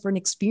like a different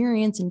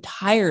experience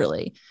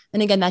entirely.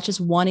 And again, that's just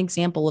one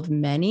example of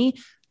many.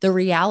 The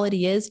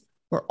reality is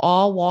we're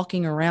all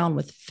walking around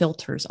with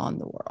filters on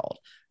the world,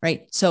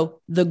 right?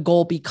 So the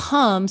goal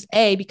becomes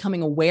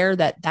becoming aware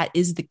that that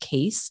is the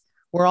case.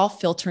 We're all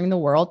filtering the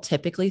world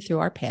typically through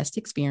our past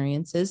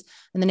experiences.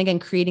 And then again,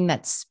 creating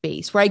that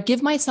space where I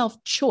give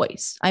myself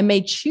choice. I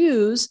may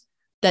choose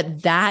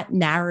that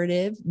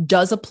narrative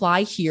does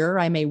apply here.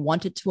 I may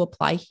want it to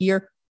apply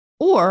here,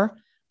 or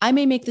I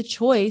may make the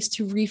choice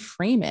to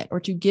reframe it or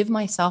to give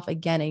myself,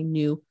 again, a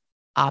new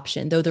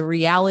option. Though the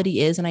reality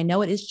is, and I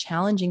know it is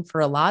challenging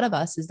for a lot of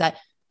us, is that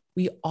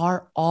we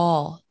are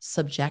all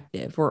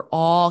subjective. We're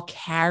all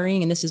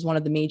carrying, and this is one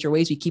of the major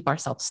ways we keep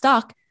ourselves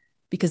stuck,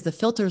 because the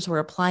filters we're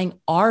applying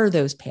are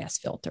those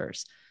past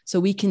filters. So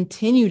we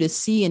continue to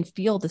see and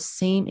feel the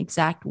same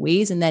exact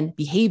ways and then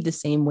behave the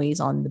same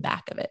ways on the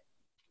back of it.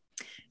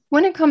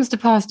 When it comes to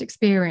past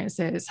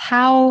experiences,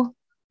 how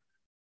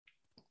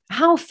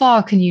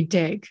far can you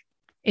dig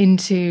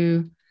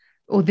into,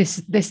 or this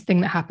thing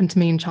that happened to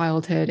me in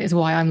childhood is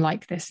why I'm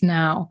like this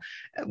now?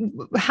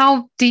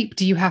 How deep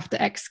do you have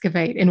to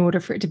excavate in order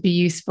for it to be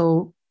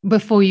useful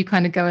before you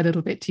kind of go a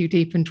little bit too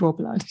deep and draw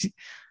blood?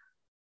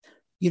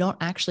 You don't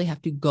actually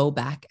have to go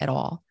back at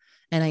all.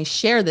 And I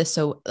share this.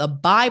 So a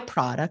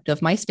byproduct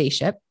of my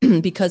spaceship,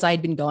 because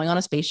I'd been going on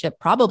a spaceship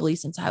probably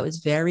since I was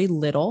very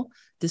little,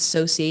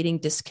 dissociating,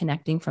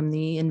 disconnecting from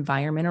the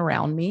environment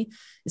around me,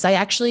 is I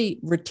actually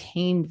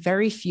retained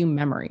very few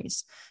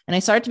memories. And I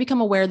started to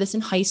become aware of this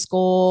in high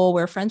school,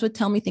 where friends would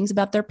tell me things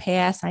about their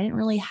past. I didn't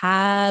really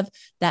have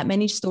that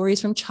many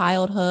stories from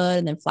childhood,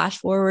 and then flash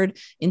forward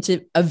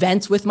into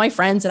events with my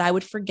friends that I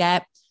would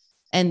forget.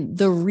 And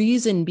the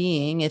reason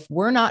being, if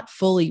we're not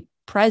fully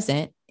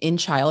present in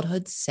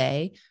childhood,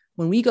 say,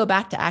 when we go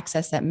back to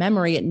access that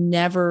memory, it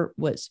never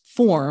was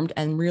formed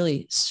and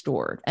really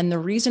stored. And the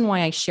reason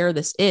why I share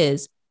this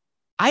is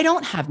I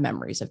don't have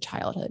memories of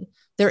childhood.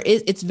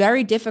 It's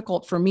very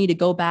difficult for me to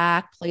go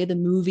back, play the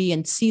movie,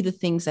 and see the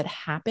things that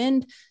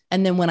happened.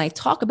 And then when I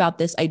talk about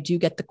this, I do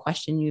get the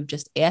question you've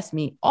just asked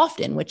me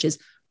often, which is,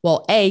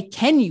 well, A,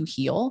 can you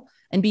heal?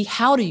 And B,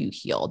 how do you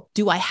heal?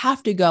 Do I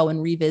have to go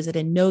and revisit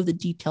and know the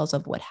details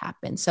of what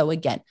happened? So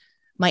again,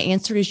 my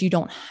answer is you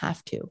don't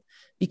have to,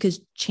 because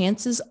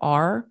chances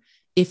are,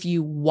 if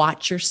you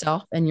watch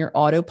yourself and your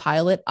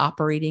autopilot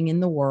operating in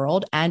the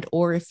world, and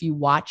or if you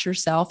watch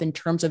yourself in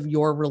terms of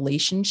your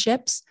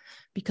relationships,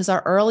 because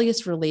our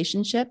earliest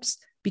relationships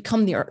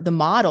become the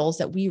models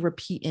that we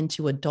repeat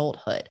into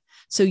adulthood.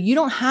 So you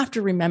don't have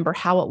to remember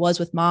how it was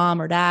with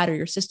mom or dad or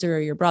your sister or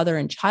your brother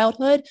in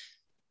childhood.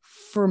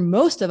 For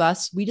most of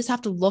us, we just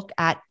have to look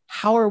at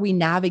how are we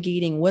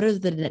navigating? What are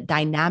the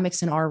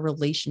dynamics in our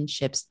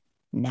relationships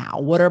now?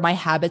 What are my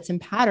habits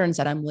and patterns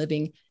that I'm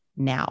living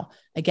now?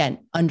 Again,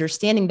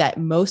 understanding that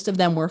most of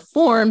them were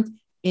formed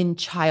in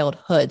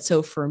childhood.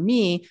 So for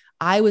me,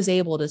 I was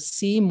able to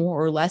see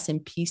more or less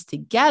and piece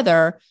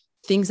together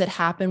things that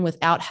happen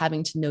without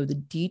having to know the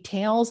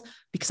details,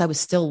 because I was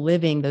still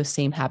living those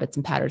same habits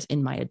and patterns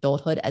in my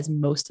adulthood as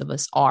most of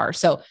us are.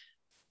 So,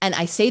 and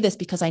I say this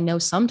because I know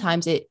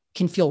sometimes it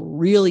can feel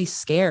really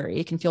scary.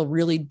 It can feel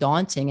really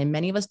daunting. And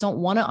many of us don't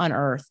want to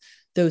unearth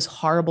those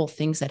horrible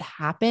things that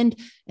happened.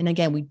 And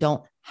again, we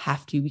don't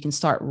have to. We can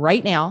start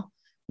right now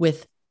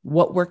with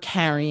what we're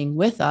carrying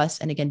with us,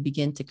 and again,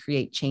 begin to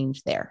create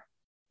change there.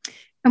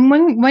 And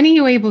when are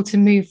you able to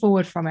move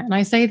forward from it? And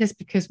I say this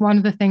because one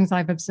of the things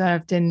I've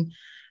observed in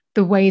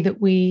the way that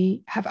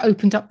we have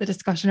opened up the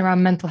discussion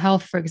around mental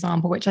health, for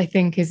example, which I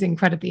think is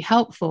incredibly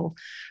helpful.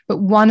 But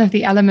one of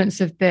the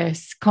elements of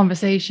this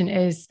conversation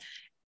is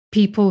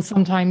people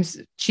sometimes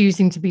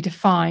choosing to be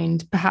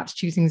defined, perhaps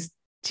choosing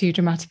too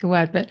dramatic a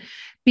word, but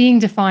being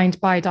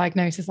defined by a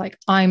diagnosis like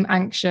I'm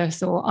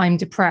anxious or I'm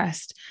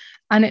depressed.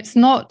 And it's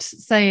not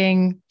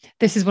saying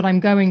this is what I'm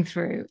going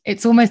through.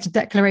 It's almost a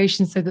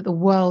declaration so that the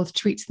world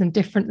treats them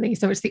differently.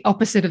 So it's the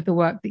opposite of the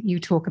work that you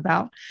talk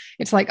about.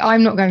 It's like,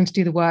 I'm not going to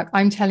do the work.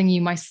 I'm telling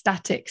you my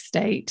static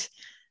state.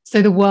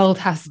 So the world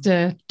has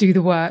to do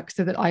the work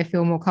so that I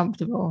feel more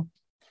comfortable.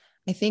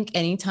 I think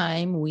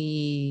anytime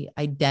we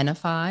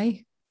identify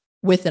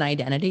with an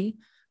identity,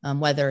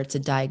 whether it's a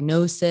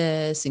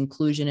diagnosis,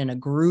 inclusion in a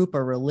group,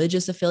 or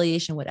religious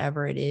affiliation,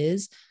 whatever it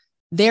is,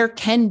 there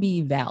can be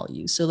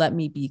value. So let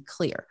me be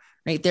clear,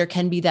 right? There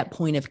can be that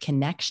point of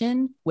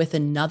connection with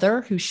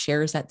another who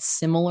shares that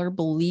similar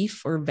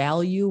belief or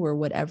value or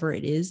whatever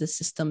it is the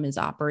system is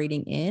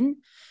operating in.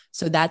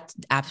 So that's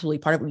absolutely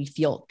part of what we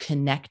feel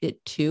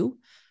connected to.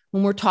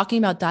 When we're talking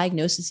about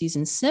diagnoses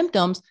and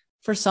symptoms,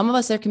 for some of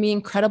us, there can be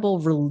incredible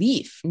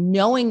relief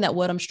knowing that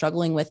what I'm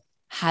struggling with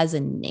has a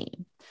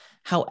name.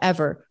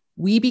 However,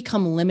 we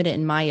become limited,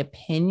 in my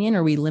opinion,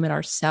 or we limit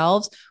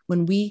ourselves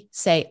when we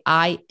say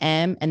I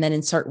am, and then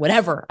insert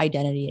whatever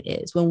identity it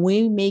is. When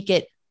we make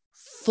it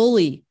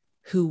fully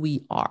who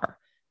we are.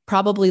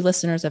 Probably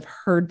listeners have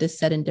heard this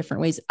said in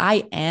different ways.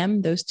 I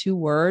am, those two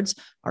words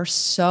are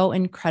so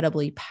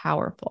incredibly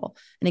powerful.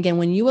 And again,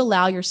 when you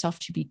allow yourself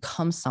to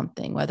become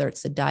something, whether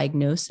it's the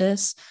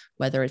diagnosis,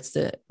 whether it's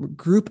the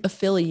group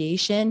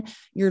affiliation,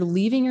 you're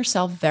leaving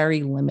yourself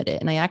very limited.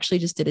 And I actually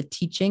just did a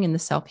teaching in the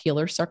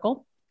Self-Healer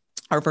Circle,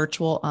 our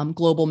virtual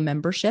global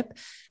membership.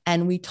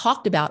 And we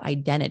talked about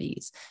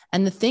identities.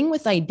 And the thing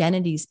with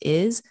identities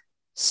is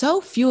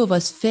so few of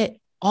us fit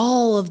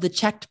all of the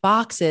checked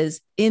boxes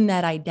in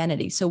that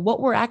identity. So what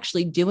we're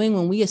actually doing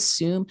when we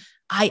assume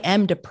I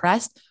am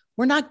depressed,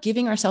 we're not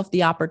giving ourselves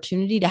the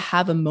opportunity to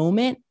have a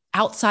moment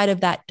outside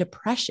of that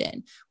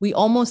depression. We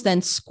almost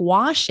then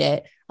squash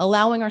it,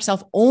 allowing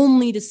ourselves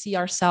only to see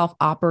ourselves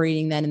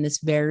operating then in this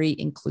very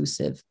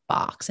inclusive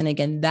box. And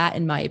again, that,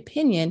 in my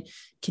opinion,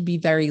 can be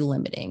very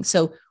limiting.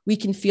 So we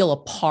can feel a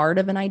part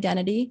of an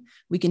identity.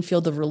 We can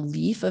feel the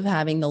relief of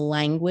having the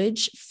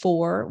language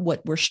for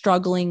what we're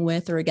struggling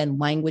with, or again,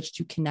 language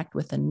to connect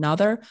with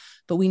another.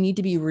 But we need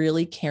to be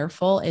really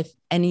careful if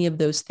any of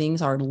those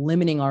things are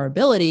limiting our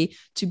ability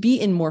to be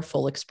in more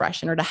full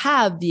expression, or to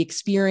have the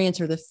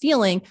experience or the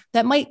feeling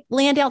that might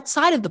land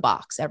outside of the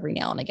box every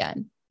now and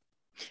again.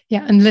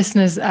 Yeah. And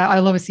listeners,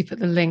 I'll obviously put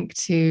the link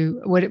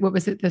to what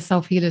was it? The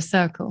Self-Healer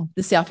Circle.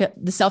 The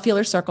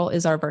Self-Healer Circle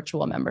is our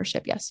virtual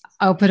membership. Yes.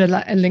 I'll put a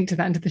link to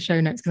that into the show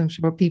notes, because I'm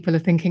sure people are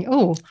thinking,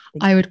 oh,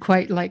 I would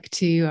quite like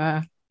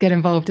to get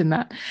involved in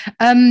that.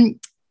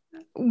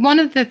 One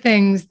of the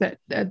things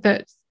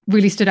that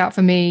really stood out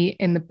for me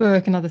in the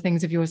book and other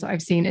things of yours that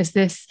I've seen is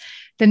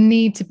the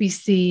need to be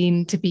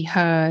seen, to be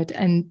heard,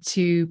 and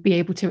to be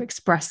able to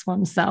express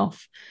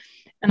oneself.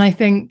 And I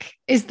think,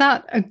 is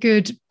that a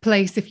good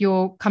place if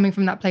you're coming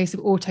from that place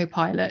of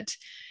autopilot?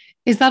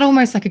 Is that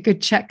almost like a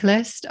good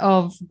checklist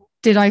of,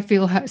 did I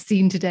feel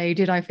seen today?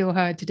 Did I feel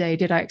heard today?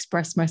 Did I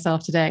express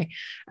myself today?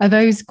 Are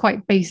those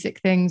quite basic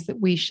things that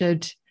we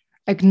should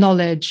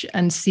acknowledge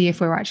and see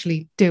if we're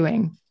actually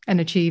doing and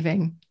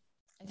achieving?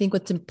 I think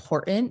what's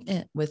important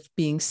with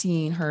being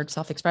seen, heard,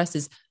 self-expressed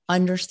is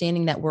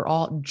understanding that we're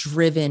all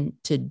driven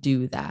to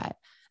do that.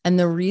 And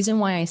the reason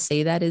why I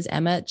say that is,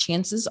 Emma,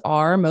 chances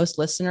are most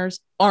listeners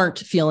aren't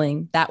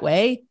feeling that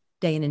way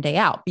day in and day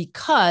out,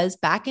 because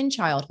back in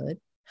childhood,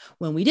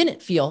 when we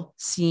didn't feel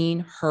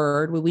seen,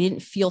 heard, when we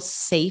didn't feel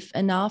safe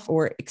enough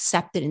or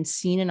accepted and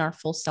seen in our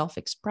full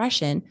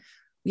self-expression,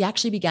 we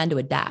actually began to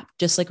adapt,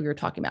 just like we were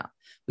talking about.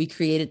 We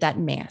created that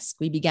mask.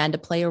 We began to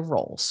play a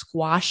role,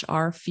 squash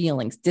our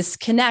feelings,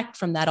 disconnect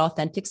from that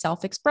authentic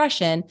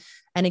self-expression,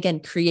 and again,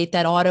 create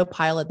that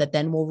autopilot that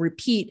then will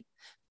repeat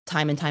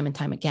time and time and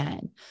time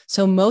again.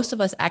 So most of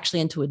us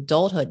actually into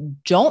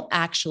adulthood don't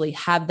actually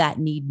have that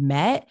need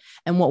met.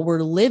 And what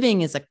we're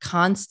living is a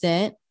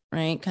constant,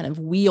 right, kind of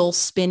wheel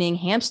spinning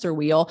hamster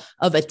wheel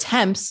of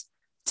attempts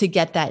to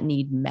get that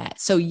need met.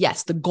 So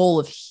yes, the goal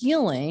of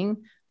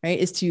healing, right,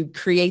 is to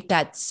create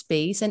that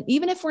space. And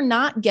even if we're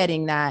not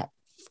getting that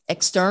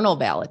external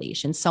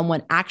validation,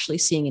 someone actually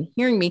seeing and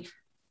hearing me,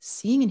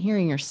 seeing and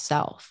hearing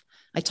yourself.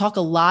 I talk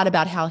a lot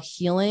about how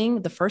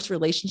healing, the first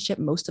relationship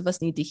most of us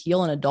need to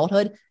heal in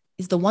adulthood,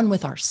 is the one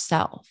with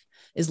ourself,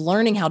 is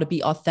learning how to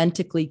be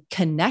authentically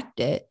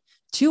connected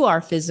to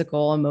our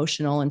physical,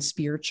 emotional, and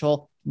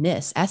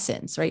spiritualness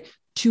essence, right?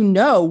 To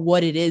know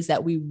what it is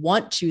that we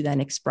want to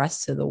then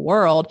express to the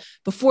world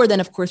before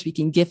then, of course, we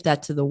can gift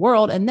that to the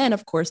world. And then,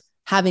 of course,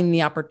 having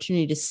the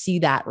opportunity to see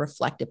that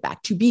reflected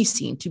back, to be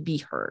seen, to be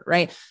heard,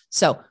 right?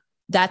 So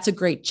that's a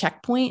great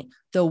checkpoint.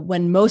 Though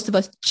when most of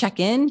us check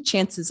in,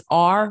 chances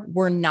are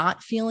we're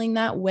not feeling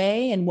that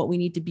way. And what we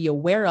need to be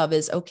aware of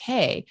is,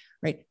 okay,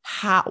 right?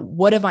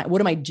 What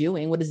am I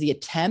doing? What is the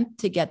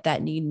attempt to get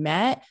that need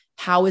met?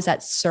 How is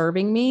that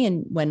serving me?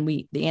 And when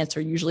the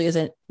answer usually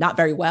isn't not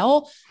very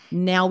well,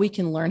 now we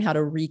can learn how to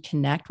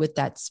reconnect with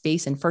that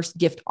space and first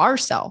gift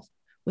ourselves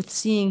with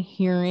seeing,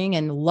 hearing,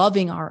 and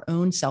loving our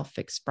own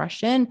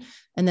self-expression.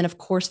 And then, of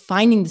course,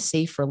 finding the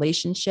safe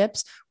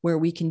relationships where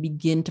we can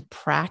begin to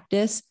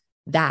practice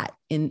that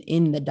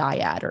in the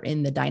dyad or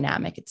in the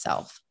dynamic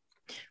itself.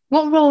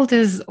 What role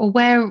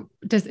where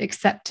does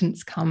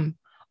acceptance come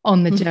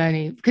on the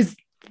journey? Because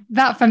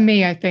that for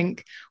me, I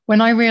think when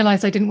I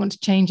realized I didn't want to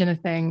change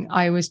anything,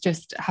 I was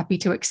just happy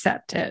to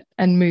accept it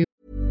and move.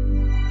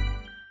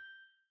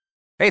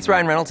 Hey, it's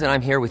Ryan Reynolds, and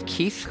I'm here with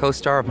Keith,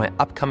 co-star of my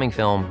upcoming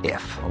film,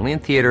 If, only in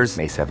theaters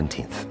May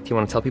 17th. Do you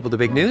want to tell people the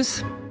big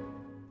news?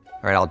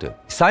 All right, I'll do it.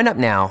 Sign up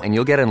now and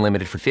you'll get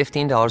unlimited for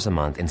 $15 a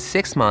month and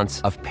 6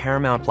 months of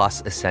Paramount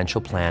Plus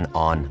Essential Plan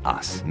on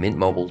us.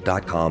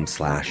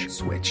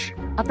 MintMobile.com/switch.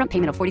 Upfront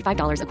payment of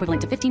 $45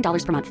 equivalent to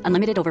 $15 per month.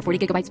 Unlimited over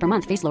 40 gigabytes per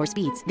month. Face lower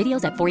speeds.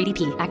 Videos at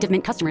 480p. Active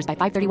Mint customers by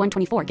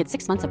 531.24 get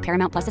 6 months of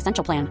Paramount Plus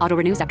Essential Plan. Auto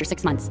renews after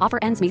 6 months. Offer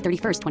ends May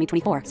 31st,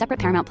 2024. Separate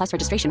Paramount Plus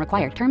registration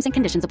required. Terms and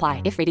conditions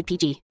apply if rated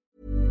PG.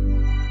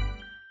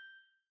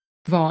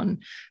 Vaughn,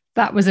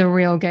 that was a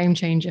real game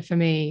changer for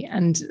me.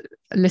 And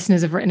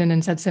listeners have written in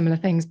and said similar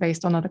things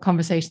based on other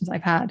conversations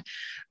I've had.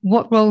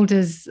 What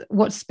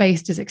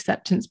space does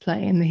acceptance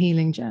play in the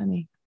healing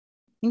journey?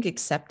 I think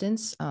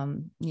acceptance,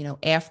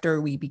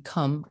 after we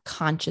become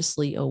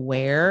consciously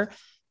aware,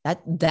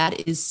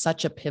 that is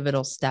such a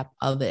pivotal step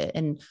of it.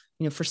 And,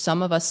 for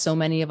some of us, so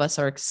many of us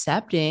are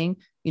accepting,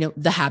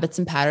 the habits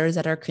and patterns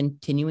that are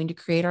continuing to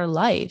create our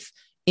life.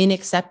 In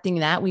accepting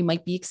that, we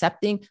might be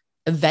accepting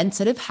events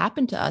that have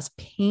happened to us,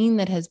 pain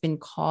that has been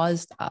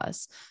caused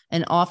us.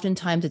 And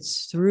oftentimes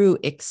it's through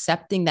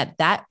accepting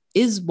that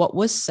is what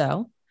was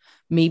so.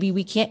 Maybe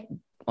we can't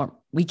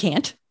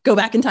go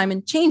back in time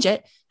and change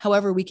it.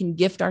 However, we can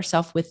gift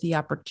ourselves with the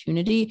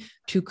opportunity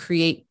to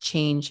create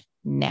change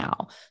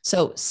now.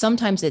 So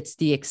sometimes it's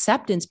the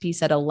acceptance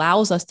piece that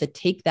allows us to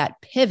take that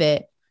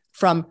pivot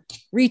from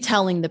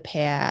retelling the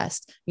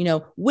past,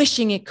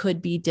 wishing it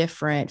could be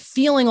different,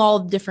 feeling all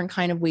the different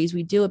kind of ways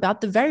we do about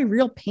the very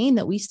real pain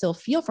that we still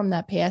feel from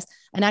that past,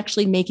 and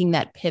actually making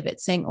that pivot,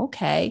 saying,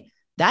 okay,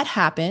 that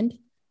happened.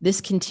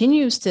 This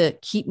continues to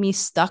keep me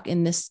stuck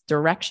in this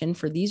direction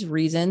for these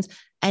reasons.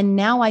 And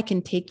now I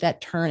can take that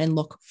turn and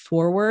look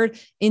forward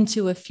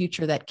into a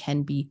future that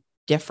can be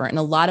different. And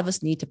a lot of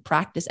us need to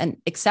practice, and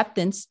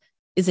acceptance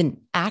is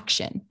an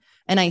action.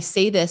 And I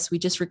say this, we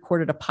just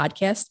recorded a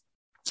podcast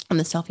on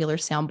the Self Healer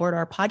Soundboard,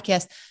 our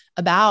podcast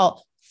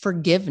about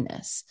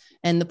forgiveness.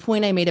 And the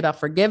point I made about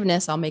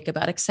forgiveness, I'll make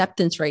about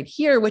acceptance right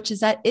here, which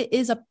is that it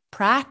is a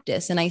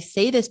practice. And I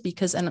say this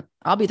because, and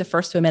I'll be the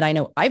first to admit, I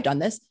know I've done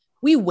this.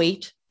 We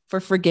wait for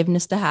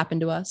forgiveness to happen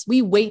to us.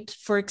 We wait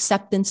for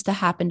acceptance to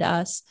happen to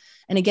us.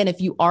 And again,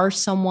 if you are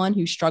someone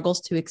who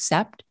struggles to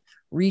accept,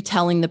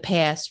 retelling the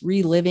past,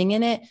 reliving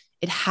in it,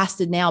 it has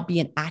to now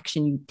be an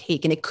action you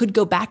take. And it could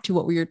go back to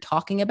what we were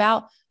talking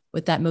about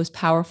with that most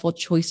powerful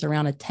choice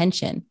around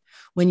attention.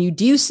 When you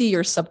do see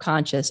your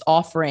subconscious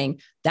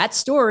offering that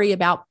story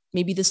about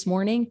maybe this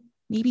morning,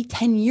 maybe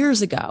 10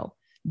 years ago,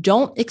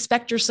 don't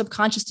expect your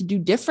subconscious to do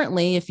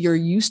differently if you're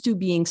used to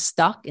being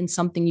stuck in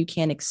something you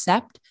can't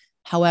accept.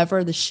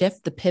 However, the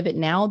shift, the pivot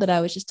now that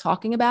I was just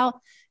talking about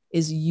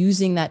is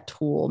using that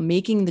tool,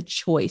 making the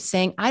choice,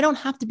 saying, I don't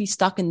have to be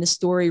stuck in this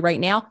story right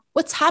now.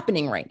 What's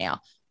happening right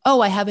now?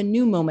 Oh, I have a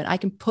new moment. I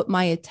can put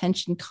my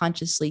attention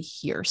consciously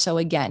here. So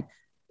again,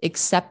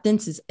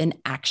 acceptance is an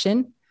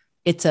action.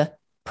 It's a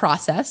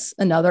process,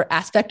 another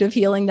aspect of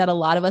healing that a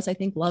lot of us, I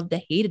think, love to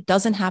hate. It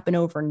doesn't happen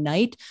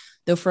overnight,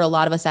 though for a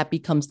lot of us, that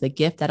becomes the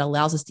gift that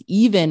allows us to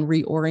even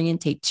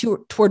reorientate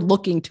toward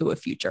looking to a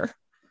future.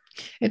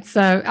 It's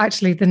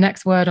actually the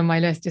next word on my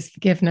list is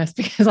forgiveness,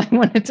 because I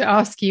wanted to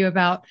ask you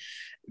about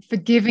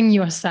forgiving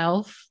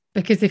yourself,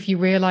 because if you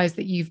realize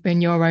that you've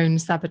been your own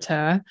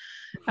saboteur,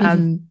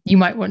 you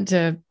might want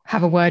to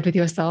have a word with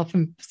yourself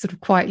and sort of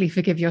quietly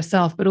forgive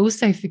yourself, but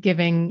also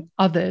forgiving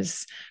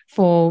others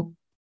for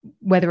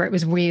whether it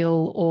was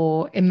real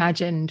or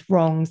imagined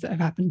wrongs that have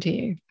happened to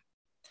you.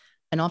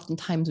 And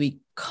oftentimes we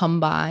come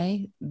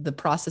by the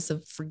process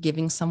of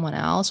forgiving someone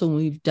else when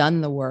we've done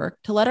the work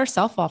to let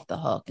ourselves off the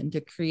hook and to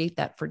create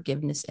that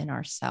forgiveness in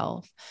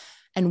ourselves.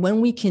 And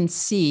when we can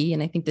see,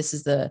 and I think this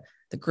is the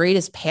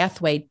greatest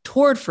pathway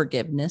toward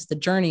forgiveness, the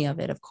journey of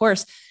it, of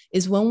course,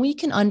 is when we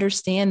can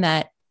understand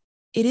that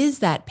it is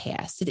that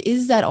past, it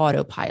is that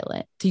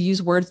autopilot. To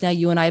use words now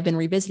you and I have been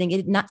revisiting,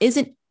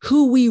 isn't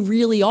who we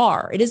really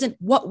are. It isn't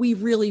what we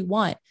really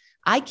want.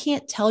 I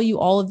can't tell you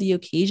all of the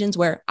occasions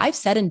where I've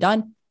said and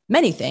done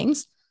many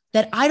things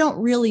that I don't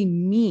really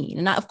mean.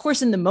 And of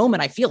course, in the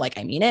moment, I feel like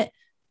I mean it.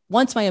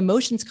 Once my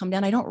emotions come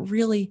down, I don't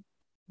really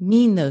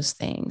mean those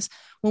things.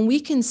 When we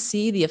can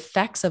see the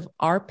effects of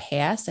our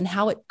past and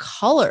how it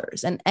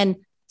colors, and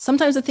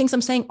sometimes the things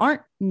I'm saying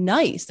aren't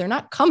nice, they're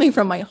not coming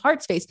from my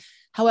heart space.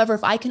 However,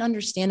 if I can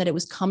understand that it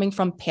was coming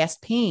from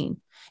past pain,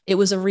 it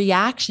was a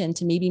reaction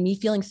to maybe me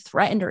feeling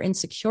threatened or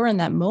insecure in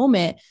that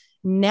moment,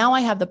 now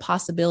I have the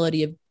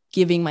possibility of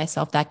giving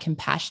myself that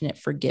compassionate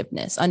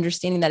forgiveness,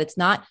 understanding that it's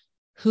not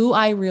who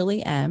I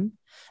really am.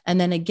 And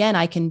then again,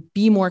 I can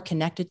be more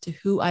connected to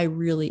who I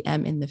really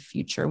am in the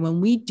future. When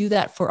we do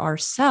that for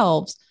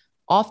ourselves,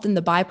 often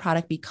the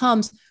byproduct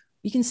becomes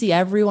we can see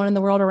everyone in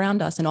the world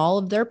around us and all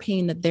of their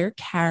pain that they're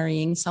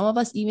carrying. Some of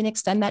us even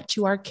extend that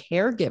to our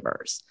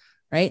caregivers,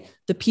 right?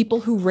 The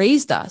people who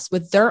raised us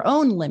with their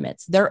own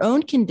limits, their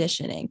own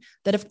conditioning,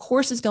 that of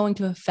course is going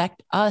to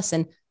affect us.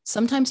 And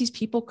sometimes these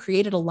people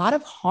created a lot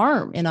of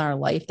harm in our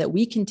life that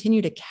we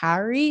continue to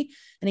carry.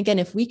 And again,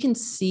 if we can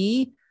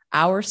see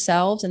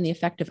ourselves and the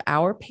effect of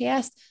our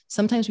past,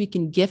 sometimes we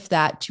can gift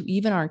that to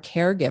even our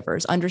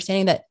caregivers,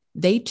 understanding that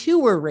they too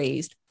were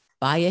raised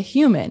by a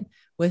human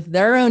with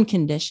their own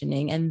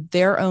conditioning and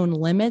their own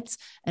limits,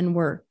 and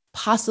were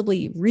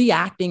possibly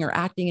reacting or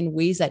acting in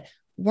ways that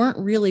weren't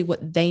really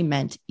what they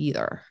meant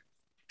either.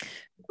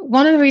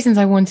 One of the reasons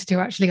I wanted to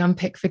actually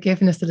unpick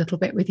forgiveness a little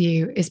bit with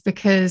you is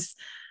because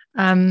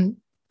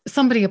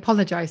somebody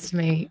apologized to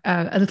me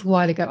a little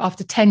while ago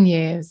after 10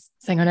 years,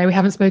 saying, I know we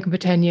haven't spoken for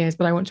 10 years,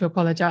 but I want to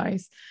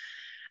apologize.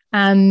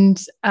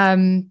 And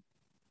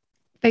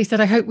they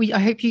said, I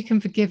hope you can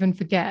forgive and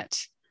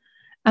forget.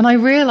 And I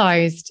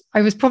realized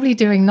I was probably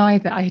doing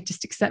neither. I had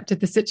just accepted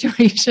the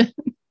situation.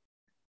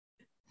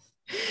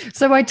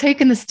 So I'd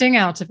taken the sting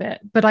out of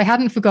it, but I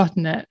hadn't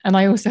forgotten it. And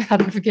I also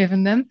hadn't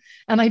forgiven them.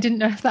 And I didn't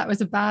know if that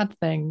was a bad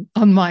thing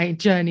on my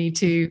journey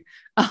to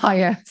a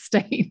higher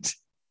state.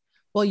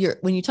 Well,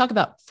 when you talk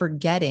about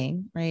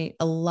forgetting, right,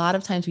 a lot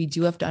of times we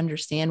do have to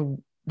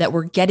understand that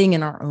we're getting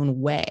in our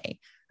own way,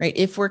 right?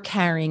 If we're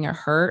carrying a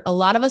hurt, a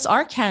lot of us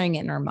are carrying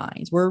it in our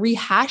minds. We're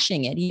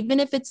rehashing it,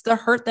 even if it's the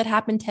hurt that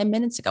happened 10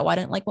 minutes ago. I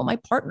didn't like what my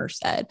partner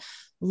said.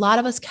 A lot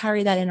of us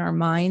carry that in our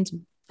minds.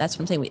 That's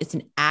what I'm saying. It's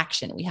an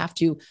action. We have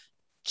to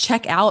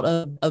check out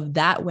of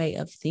that way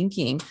of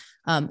thinking.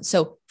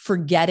 So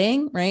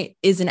forgetting, right,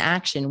 is an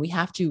action. We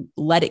have to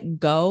let it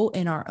go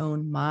in our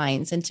own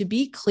minds. And to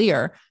be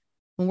clear,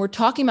 when we're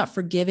talking about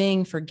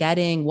forgiving,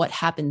 forgetting, what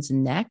happens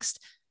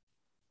next,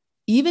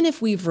 even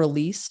if we've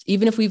released,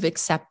 even if we've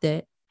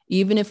accepted,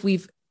 even if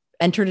we've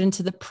entered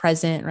into the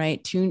present,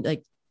 right,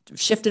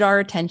 shifted our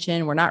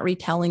attention, we're not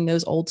retelling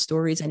those old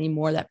stories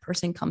anymore, that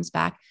person comes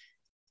back,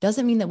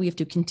 doesn't mean that we have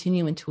to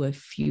continue into a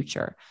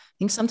future. I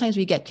think sometimes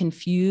we get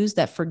confused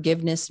that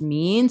forgiveness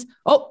means,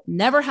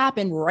 never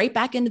happened, right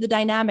back into the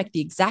dynamic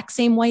the exact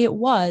same way it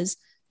was.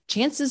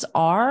 Chances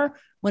are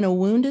when a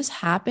wound has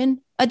happened,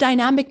 a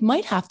dynamic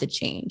might have to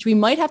change. We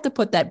might have to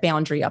put that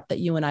boundary up that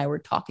you and I were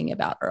talking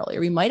about earlier.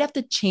 We might have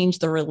to change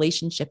the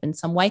relationship in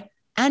some way,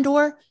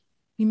 or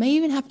we may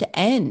even have to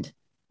end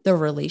the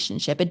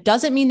relationship. It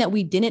doesn't mean that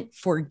we didn't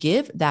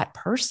forgive that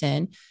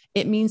person.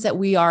 It means that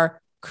we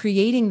are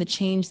creating the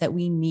change that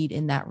we need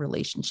in that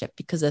relationship.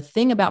 Because the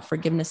thing about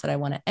forgiveness that I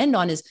want to end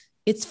on is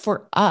it's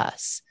for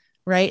us,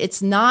 right?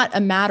 It's not a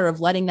matter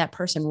of letting that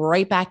person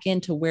right back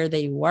into where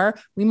they were.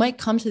 We might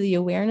come to the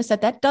awareness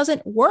that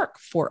doesn't work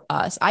for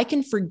us. I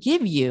can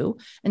forgive you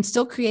and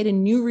still create a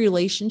new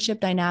relationship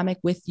dynamic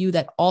with you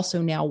that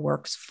also now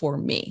works for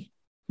me.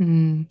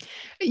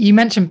 You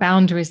mentioned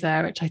boundaries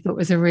there, which I thought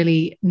was a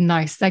really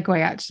nice segue,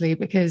 actually,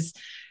 because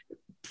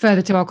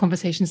further to our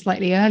conversation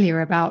slightly earlier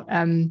about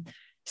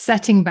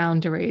setting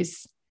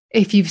boundaries.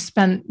 If you've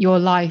spent your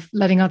life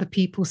letting other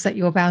people set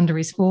your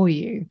boundaries for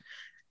you,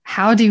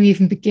 how do you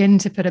even begin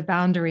to put a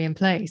boundary in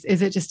place?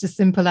 Is it just as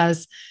simple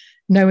as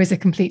no is a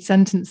complete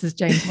sentence, as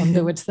Jane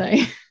Fonda would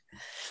say?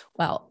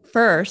 Well,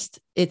 first,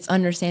 it's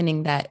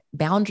understanding that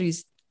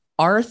boundaries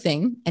are a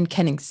thing and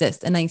can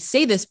exist. And I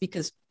say this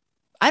because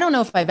I don't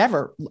know if I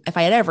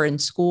had ever in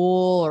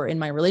school or in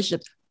my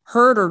relationships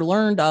heard or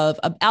learned of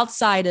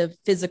outside of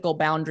physical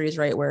boundaries,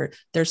 right? Where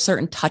there's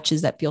certain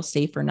touches that feel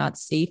safe or not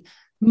safe.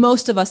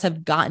 Most of us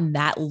have gotten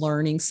that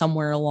learning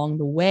somewhere along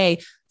the way,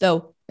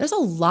 though there's a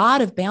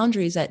lot of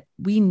boundaries that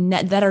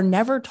that are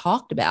never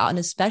talked about. And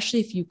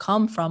especially if you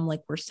come from,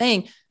 like we're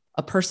saying,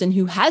 a person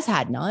who has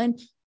had none,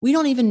 we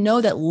don't even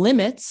know that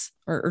limits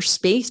or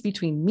space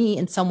between me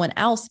and someone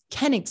else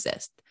can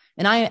exist.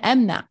 And I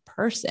am that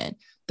person.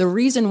 The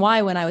reason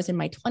why when I was in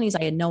my 20s,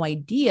 I had no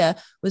idea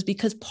was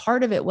because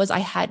part of it was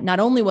not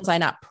only was I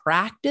not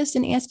practiced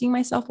in asking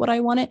myself what I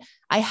wanted,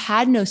 I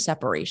had no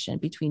separation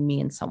between me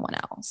and someone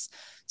else.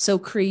 So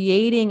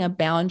creating a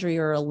boundary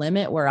or a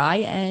limit where I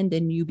end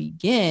and you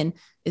begin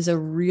is a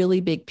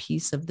really big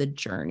piece of the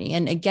journey.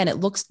 And again, it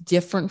looks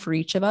different for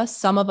each of us.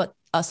 Some of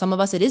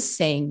us, it is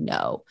saying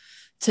no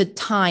to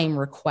time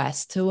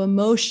requests, to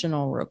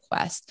emotional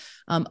requests.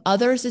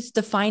 Others, it's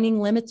defining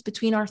limits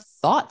between our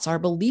thoughts, our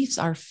beliefs,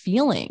 our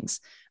feelings.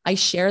 I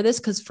share this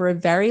because for a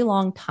very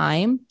long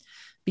time,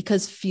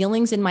 because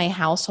feelings in my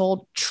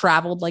household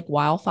traveled like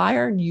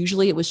wildfire,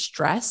 usually it was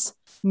stress,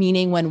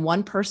 meaning when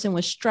one person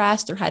was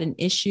stressed or had an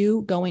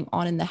issue going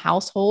on in the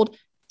household,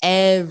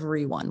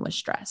 everyone was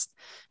stressed.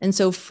 And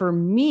so for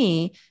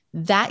me,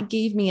 that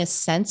gave me a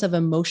sense of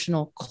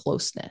emotional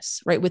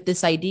closeness, right? With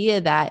this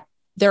idea that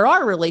there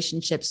are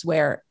relationships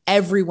where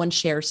everyone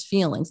shares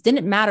feelings.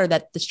 Didn't matter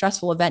that the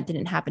stressful event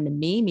didn't happen to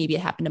me. Maybe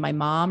it happened to my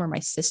mom or my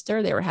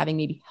sister. They were having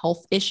maybe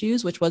health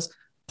issues, which was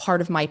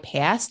part of my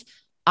past.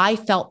 I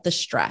felt the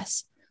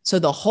stress. So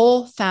the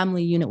whole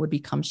family unit would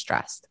become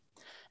stressed.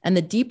 And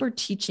the deeper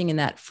teaching in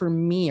that for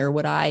me, or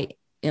what I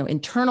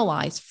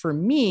internalized for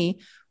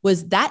me,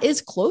 was that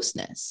is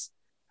closeness.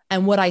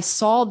 And what I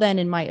saw then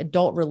in my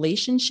adult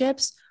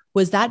relationships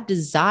was that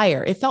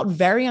desire. It felt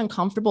very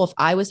uncomfortable if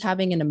I was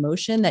having an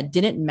emotion that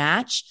didn't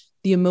match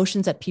the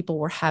emotions that people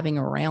were having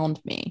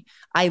around me.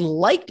 I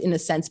liked, in a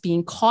sense,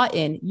 being caught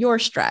in your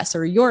stress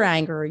or your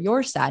anger or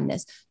your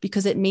sadness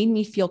because it made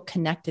me feel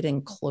connected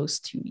and close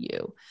to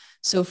you.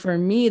 So for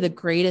me, the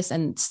greatest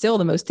and still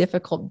the most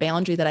difficult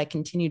boundary that I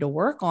continue to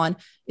work on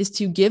is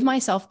to give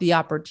myself the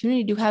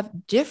opportunity to have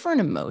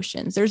different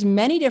emotions. There's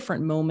many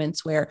different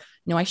moments where,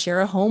 I share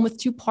a home with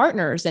two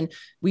partners and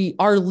we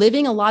are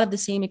living a lot of the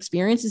same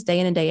experiences day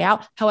in and day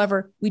out.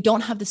 However, we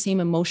don't have the same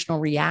emotional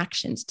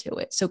reactions to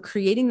it. So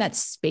creating that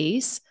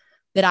space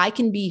that I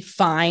can be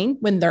fine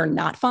when they're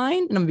not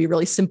fine, and I'm gonna be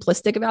really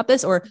simplistic about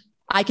this, or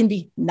I can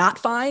be not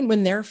fine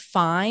when they're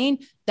fine.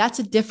 That's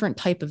a different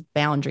type of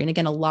boundary. And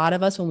again, a lot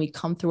of us, when we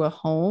come through a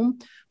home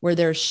where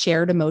there's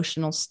shared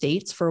emotional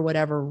states for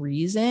whatever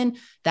reason,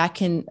 that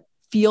can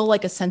feel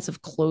like a sense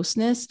of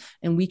closeness,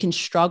 and we can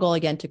struggle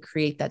again to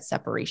create that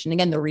separation.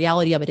 Again, the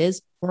reality of it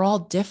is we're all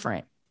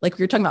different. Like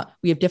we were talking about,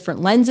 we have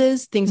different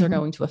lenses, things are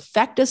going to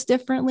affect us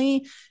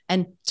differently.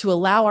 And to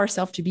allow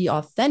ourselves to be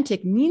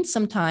authentic means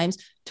sometimes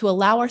to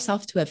allow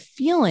ourselves to have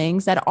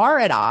feelings that are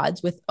at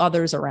odds with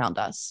others around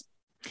us.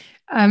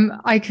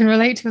 I can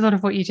relate to a lot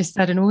of what you just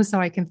said. And also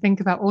I can think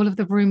about all of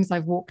the rooms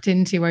I've walked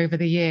into over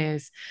the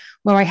years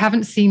where I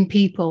haven't seen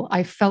people,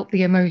 I've felt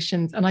the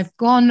emotions and I've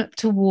gone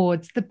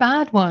towards the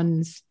bad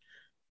ones.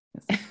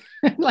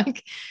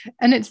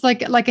 And it's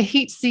like a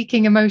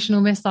heat-seeking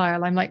emotional missile.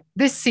 I'm like,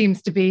 this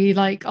seems to be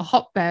like a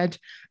hotbed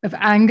of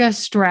anger,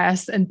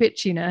 stress, and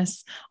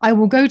bitchiness. I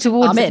will go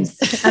towards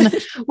it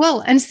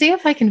and see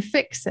if I can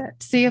fix it,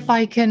 see if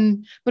I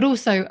can, but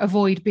also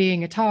avoid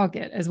being a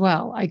target as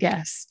well, I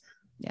guess.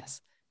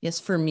 Yes.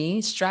 For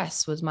me,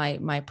 stress was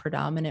my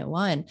predominant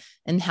one.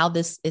 And how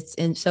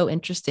so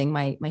interesting.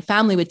 My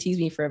family would tease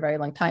me for a very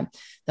long time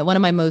that one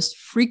of my most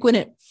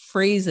frequent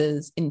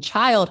phrases in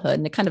childhood,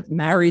 and it kind of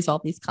marries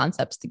all these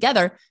concepts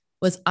together,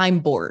 was I'm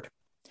bored.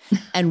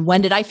 And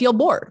when did I feel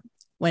bored?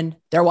 When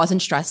there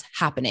wasn't stress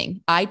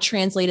happening. I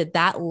translated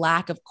that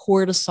lack of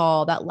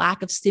cortisol, that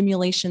lack of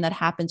stimulation that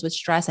happens with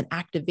stress and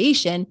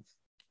activation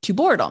to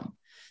boredom.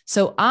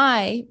 So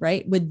I,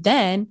 would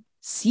then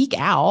seek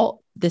out,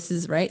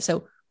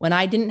 so when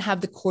I didn't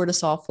have the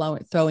cortisol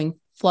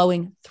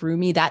flowing through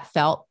me, that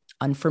felt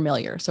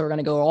unfamiliar. So we're going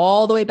to go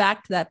all the way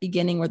back to that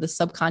beginning where the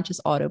subconscious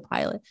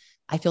autopilot.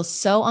 I feel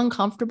so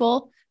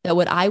uncomfortable that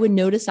what I would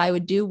notice I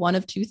would do one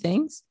of two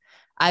things.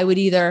 I would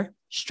either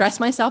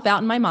stress myself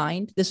out in my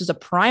mind. This was a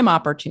prime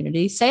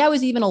opportunity. Say I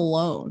was even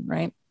alone,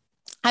 right?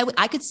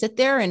 I could sit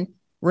there and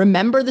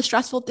remember the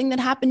stressful thing that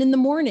happened in the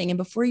morning. And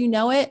before you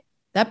know it,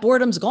 that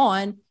boredom's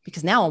gone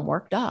because now I'm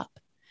worked up.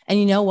 And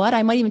you know what?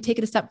 I might even take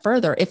it a step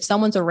further. If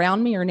someone's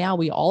around me, or now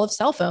we all have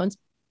cell phones,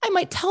 I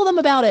might tell them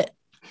about it.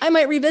 I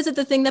might revisit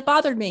the thing that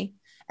bothered me.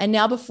 And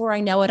now before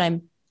I know it,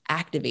 I'm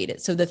activated.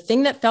 So the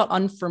thing that felt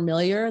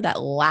unfamiliar, that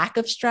lack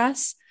of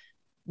stress,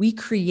 we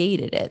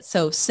created it.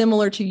 So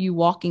similar to you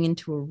walking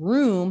into a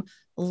room,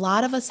 a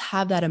lot of us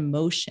have that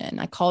emotion.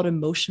 I call it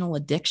emotional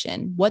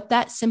addiction. What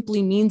that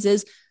simply means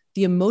is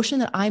the emotion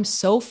that I'm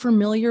so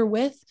familiar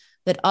with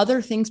that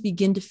other things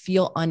begin to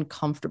feel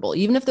uncomfortable.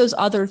 Even if those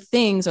other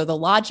things are the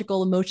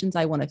logical emotions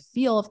I want to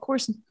feel, of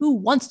course, who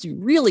wants to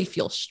really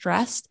feel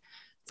stressed?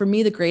 For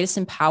me, the greatest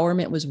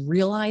empowerment was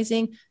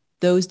realizing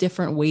those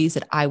different ways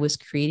that I was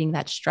creating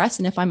that stress.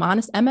 And if I'm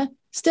honest, Emma,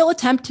 still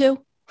attempt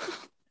to.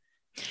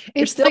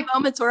 There's still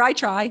moments where I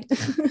try.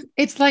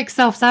 It's like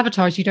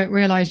self-sabotage. You don't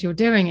realize you're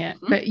doing it,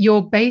 but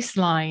your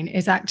baseline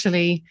is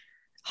actually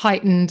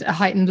a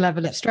heightened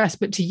level of stress.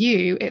 But to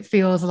you, it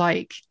feels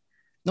like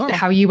normal.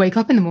 How you wake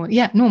up in the morning.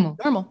 Yeah, normal.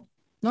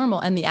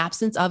 And the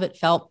absence of it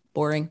felt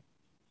boring.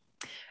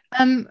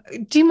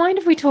 Do you mind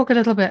if we talk a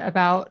little bit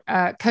about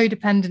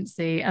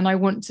codependency? And I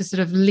want to sort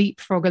of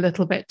leapfrog a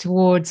little bit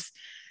towards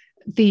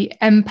the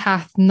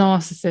empath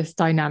narcissist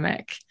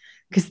dynamic,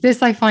 because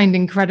this I find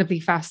incredibly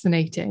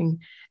fascinating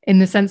in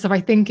the sense of I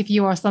think if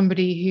you are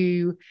somebody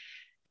who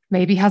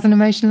maybe has an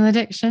emotional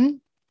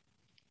addiction,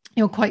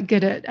 you're quite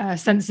good at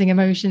sensing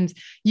emotions,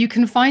 you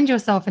can find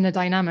yourself in a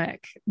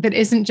dynamic that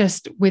isn't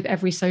just with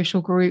every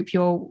social group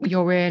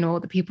you're in or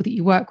the people that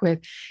you work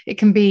with. It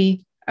can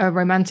be a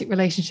romantic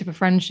relationship, a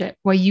friendship,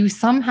 where you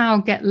somehow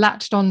get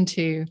latched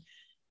onto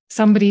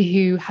somebody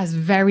who has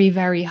very,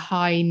 very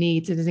high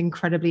needs and is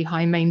incredibly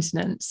high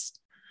maintenance.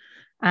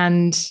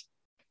 And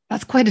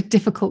that's quite a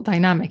difficult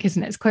dynamic,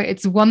 isn't it?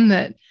 It's one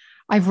that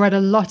I've read a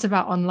lot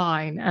about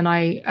online, and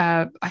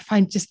I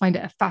find it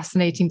a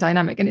fascinating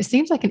dynamic. And it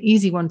seems like an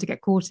easy one to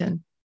get caught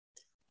in.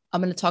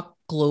 I'm going to talk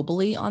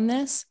globally on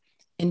this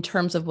in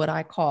terms of what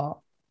I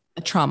call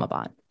a trauma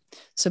bond.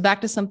 So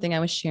back to something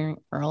I was sharing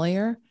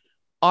earlier,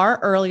 our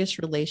earliest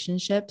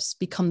relationships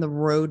become the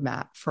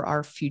roadmap for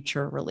our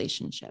future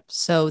relationships.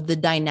 So the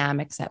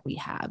dynamics that we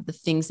have, the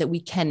things that we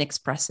can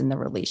express in the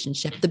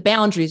relationship, the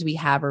boundaries we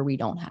have or we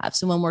don't have.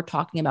 So when we're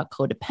talking about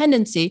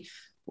codependency,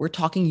 we're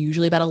talking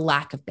usually about a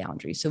lack of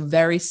boundaries. So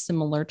very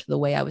similar to the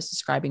way I was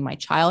describing my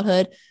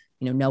childhood,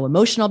 no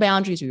emotional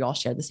boundaries. We all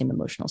shared the same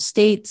emotional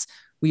states.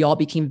 We all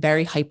became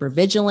very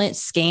hypervigilant,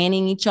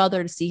 scanning each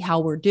other to see how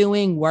we're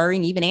doing,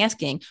 worrying, even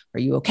asking, are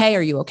you okay?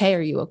 Are you okay?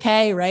 Are you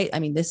okay? Right? I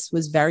mean, this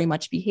was very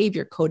much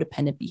behavior,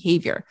 codependent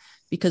behavior,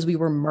 because we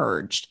were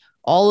merged.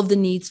 All of the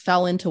needs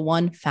fell into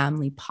one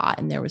family pot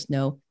and there was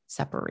no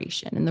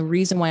separation. And the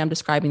reason why I'm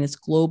describing this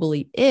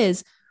globally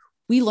is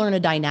we learn a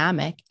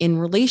dynamic in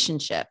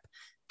relationship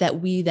that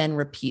we then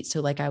repeat.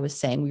 So like I was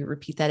saying, we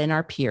repeat that in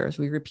our peers,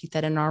 we repeat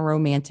that in our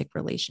romantic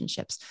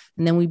relationships.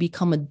 And then we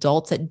become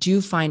adults that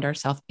do find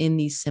ourselves in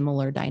these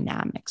similar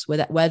dynamics,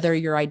 whether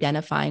you're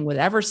identifying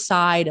whatever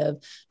side of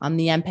I'm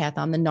the empath,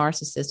 I'm the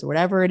narcissist, or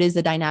whatever it is,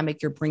 the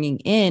dynamic you're bringing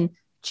in,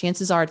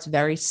 chances are it's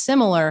very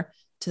similar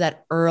to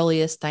that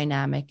earliest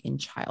dynamic in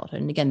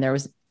childhood. And again, it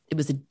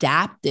was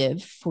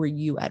adaptive for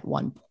you at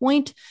one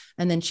point,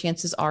 and then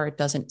chances are it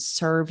doesn't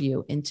serve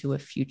you into a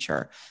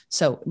future.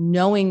 So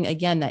knowing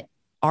again that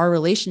our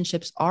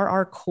relationships are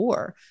our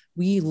core.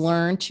 We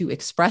learn to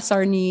express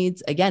our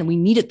needs. Again, we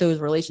needed those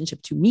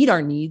relationships to meet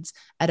our needs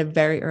at a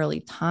very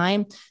early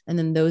time. And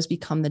then those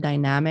become the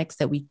dynamics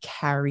that we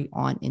carry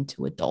on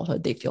into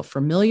adulthood. They feel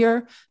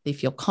familiar. They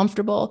feel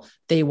comfortable.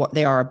 They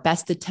are our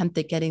best attempt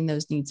at getting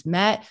those needs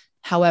met.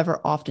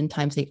 However,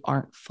 oftentimes they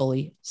aren't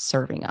fully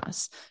serving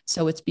us.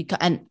 So it's because,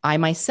 and I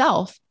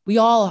myself, we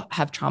all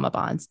have trauma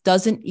bonds.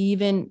 It's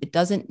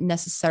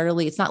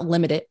not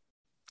limited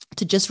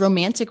to just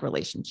romantic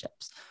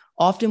relationships.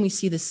 Often we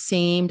see the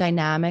same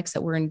dynamics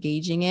that we're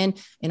engaging in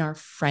our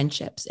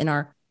friendships, in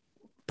our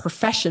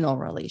professional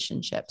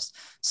relationships.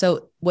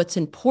 So what's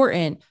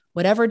important,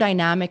 whatever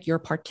dynamic you're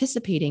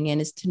participating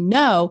in, is to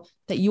know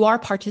that you are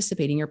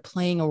participating, you're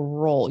playing a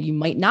role. You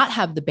might not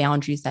have the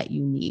boundaries that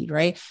you need,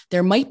 right?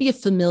 There might be a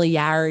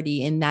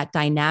familiarity in that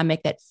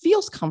dynamic that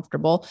feels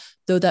comfortable,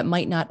 though that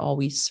might not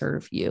always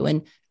serve you.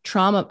 And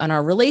trauma and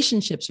our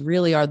relationships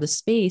really are the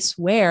space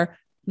where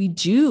we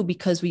do,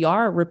 because we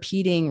are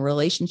repeating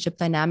relationship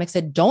dynamics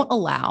that don't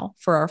allow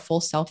for our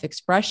full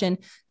self-expression.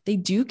 They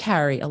do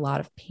carry a lot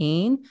of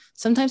pain.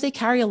 Sometimes they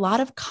carry a lot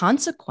of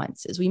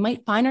consequences. We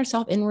might find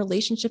ourselves in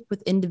relationship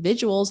with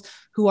individuals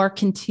who are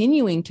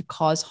continuing to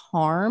cause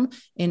harm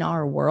in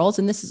our worlds.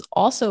 And this is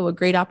also a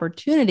great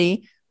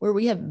opportunity where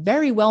we have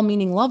very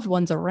well-meaning loved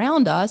ones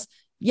around us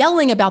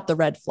yelling about the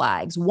red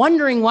flags,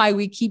 wondering why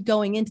we keep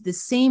going into the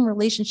same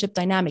relationship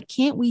dynamic.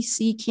 Can't we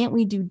see? Can't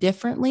we do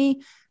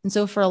differently? And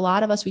so for a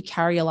lot of us, we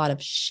carry a lot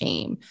of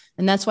shame.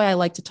 And that's why I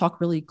like to talk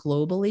really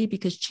globally,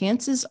 because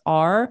chances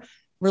are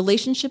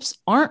relationships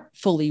aren't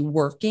fully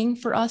working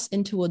for us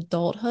into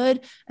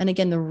adulthood. And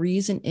again, the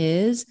reason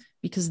is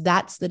because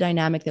that's the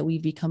dynamic that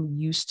we've become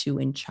used to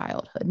in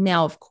childhood.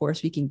 Now, of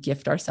course, we can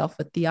gift ourselves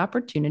with the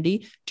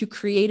opportunity to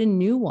create a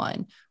new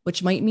one,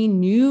 which might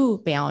mean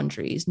new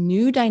boundaries,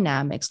 new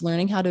dynamics,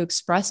 learning how to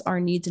express our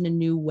needs in a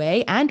new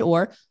way, and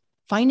or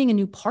finding a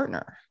new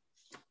partner.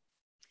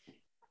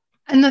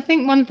 And I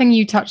think one thing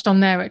you touched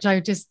on there, which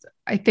I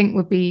think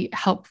would be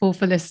helpful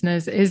for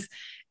listeners, is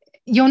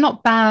you're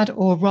not bad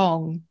or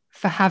wrong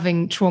for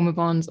having trauma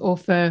bonds or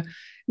for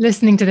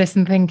listening to this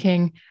and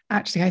thinking,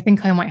 actually, I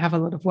think I might have a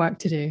lot of work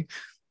to do.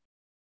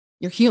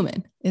 You're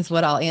human is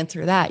what I'll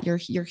answer that.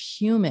 You're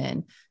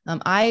human.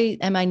 I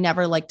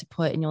never like to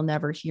put, and you'll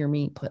never hear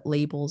me put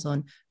labels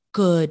on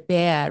good,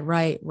 bad,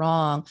 right,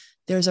 wrong.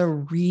 There's a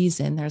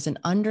reason. There's an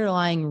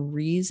underlying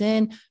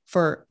reason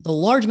for the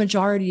large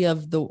majority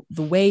of the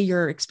way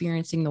you're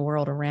experiencing the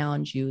world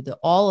around you,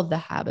 all of the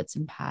habits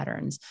and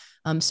patterns.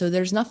 So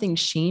there's nothing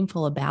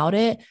shameful about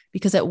it,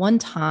 because at one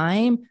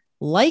time,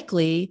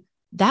 likely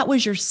that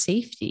was your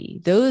safety.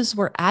 Those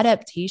were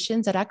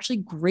adaptations that actually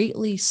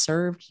greatly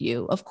served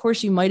you. Of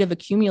course, you might have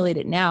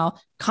accumulated now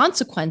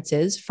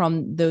consequences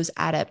from those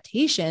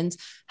adaptations.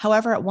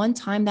 However, at one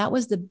time, that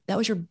was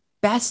your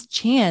best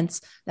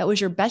chance. That was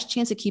your best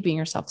chance at keeping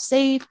yourself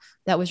safe.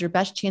 That was your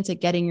best chance at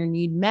getting your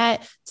need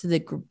met to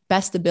the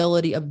best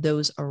ability of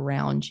those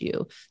around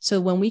you. So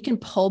when we can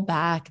pull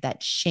back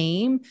that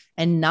shame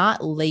and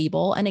not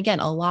label, and again,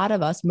 a lot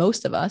of us,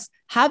 most of us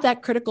have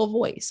that critical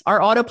voice.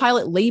 Our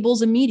autopilot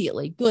labels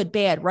immediately: good,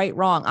 bad, right,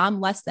 wrong.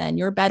 I'm less than,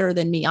 you're better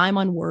than me, I'm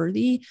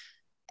unworthy.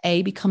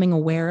 Becoming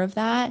aware of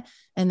that,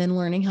 and then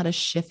learning how to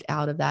shift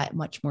out of that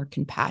much more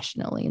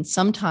compassionately. And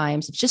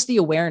sometimes it's just the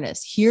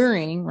awareness,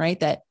 hearing, right,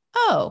 that,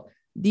 oh,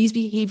 these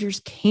behaviors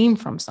came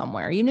from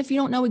somewhere. Even if you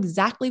don't know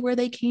exactly where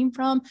they came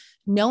from,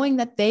 knowing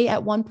that they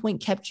at one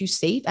point kept you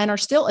safe and are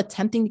still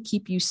attempting to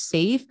keep you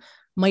safe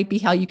might be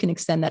how you can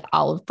extend that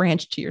olive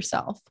branch to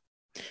yourself.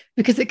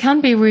 Because it can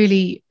be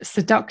really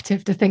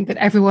seductive to think that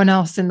everyone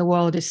else in the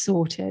world is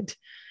sorted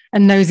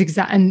and knows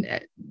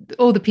and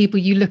all the people,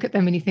 you look at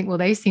them and you think, well,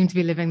 they seem to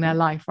be living their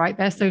life, right?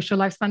 Their social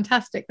life's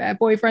fantastic. Their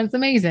boyfriend's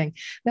amazing.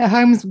 Their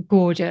home's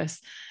gorgeous.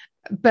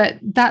 But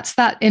that's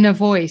that inner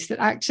voice that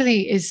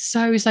actually is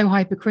so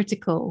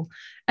hypercritical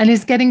and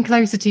is getting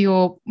closer to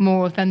your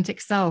more authentic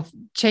self,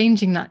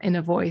 changing that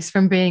inner voice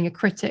from being a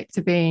critic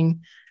to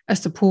being a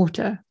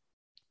supporter.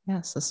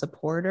 Yes, a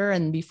supporter.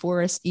 And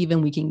before us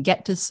even we can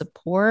get to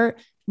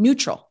support,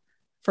 neutral.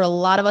 For a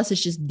lot of us,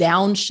 it's just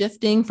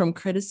downshifting from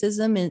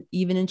criticism and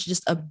even into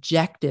just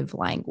objective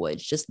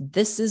language. Just,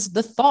 this is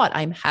the thought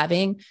I'm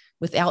having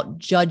without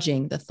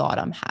judging the thought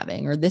I'm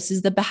having, or this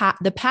is the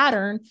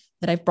pattern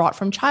that I've brought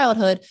from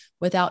childhood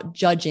without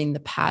judging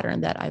the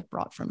pattern that I've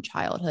brought from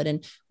childhood.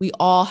 And we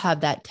all have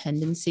that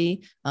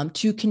tendency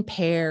to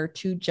compare,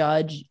 to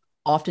judge.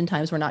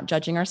 Oftentimes we're not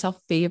judging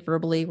ourselves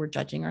favorably, we're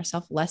judging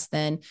ourselves less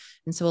than.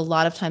 And so a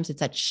lot of times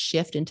it's that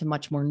shift into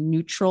much more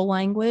neutral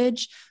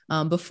language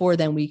before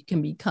then we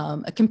can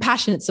become a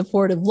compassionate,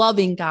 supportive,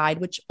 loving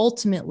guide, which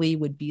ultimately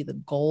would be the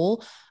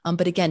goal.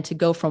 But again, to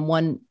go from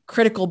one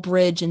critical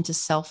bridge into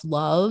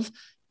self-love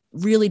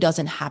really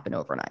doesn't happen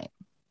overnight.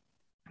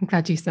 I'm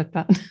glad you said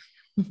that.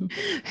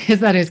 Because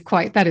that is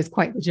quite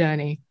the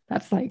journey.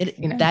 That's like,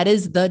 that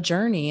is the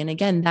journey. And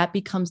again, that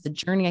becomes the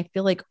journey. I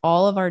feel like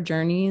all of our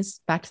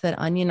journeys back to that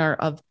onion are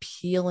of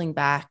peeling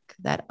back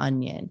that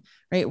onion,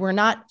 right? We're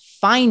not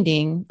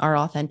finding our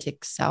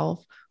authentic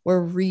self.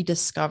 We're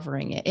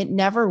rediscovering it. It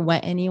never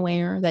went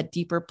anywhere. That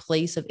deeper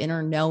place of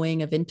inner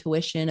knowing, of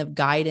intuition, of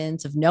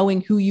guidance, of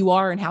knowing who you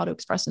are and how to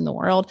express in the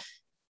world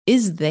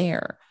is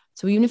there.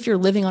 So even if you're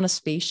living on a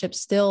spaceship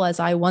still, as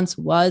I once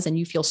was, and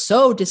you feel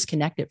so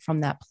disconnected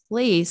from that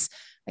place,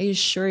 I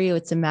assure you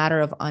it's a matter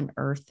of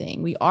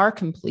unearthing. We are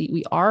complete.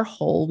 We are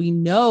whole. We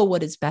know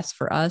what is best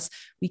for us.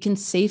 We can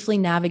safely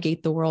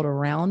navigate the world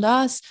around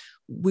us.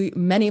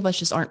 Many of us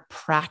just aren't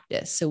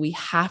practiced. So we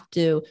have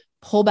to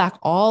pull back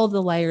all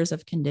the layers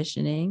of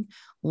conditioning,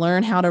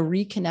 learn how to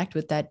reconnect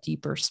with that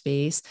deeper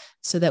space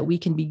so that we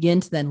can begin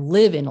to then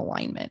live in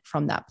alignment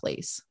from that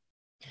place.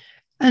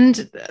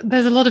 And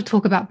there's a lot of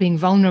talk about being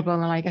vulnerable.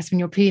 And I guess when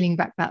you're peeling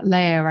back that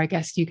layer, I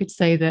guess you could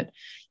say that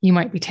you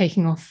might be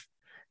taking off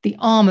the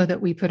armor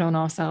that we put on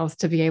ourselves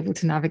to be able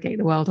to navigate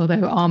the world,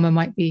 although armor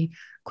might be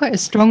quite a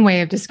strong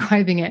way of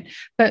describing it.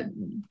 But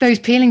those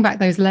peeling back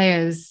those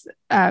layers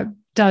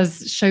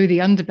does show the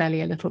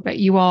underbelly a little bit.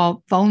 You are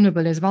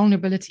vulnerable. Is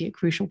vulnerability a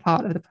crucial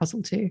part of the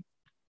puzzle too?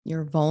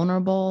 You're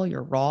vulnerable,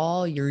 you're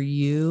raw, you're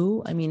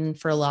you. I mean,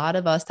 for a lot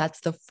of us,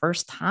 that's the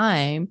first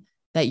time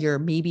that you're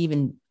maybe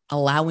even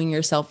allowing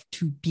yourself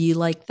to be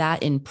like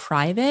that in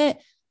private,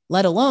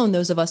 let alone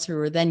those of us who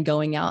are then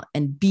going out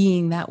and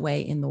being that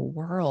way in the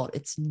world.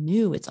 It's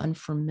new, it's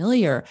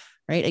unfamiliar,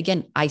 right?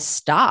 Again, I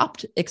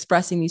stopped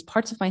expressing these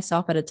parts of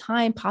myself at a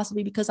time,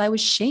 possibly because I was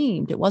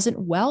shamed. It wasn't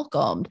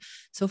welcomed.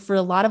 So for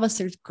a lot of us,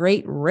 there's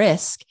great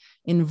risk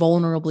in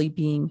vulnerably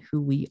being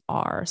who we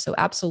are. So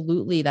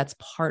absolutely, that's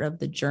part of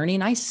the journey.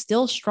 And I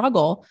still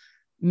struggle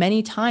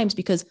many times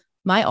because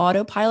my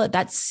autopilot,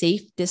 that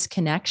safe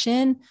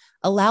disconnection,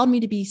 allowed me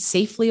to be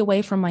safely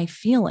away from my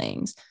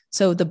feelings.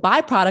 So the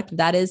byproduct of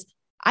that is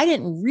I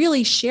didn't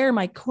really share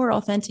my core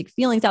authentic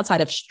feelings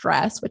outside of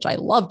stress, which I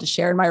love to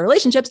share in my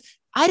relationships.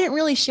 I didn't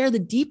really share the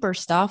deeper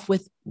stuff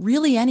with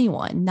really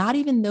anyone, not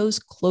even those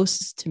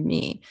closest to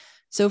me.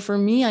 So for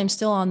me, I'm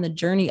still on the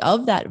journey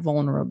of that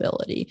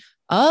vulnerability,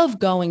 of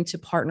going to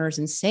partners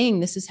and saying,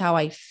 this is how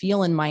I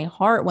feel in my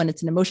heart when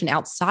it's an emotion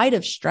outside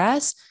of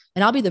stress.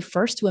 And I'll be the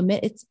first to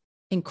admit it's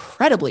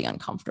incredibly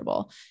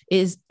uncomfortable.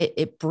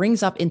 It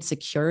brings up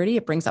insecurity.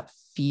 It brings up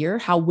fear.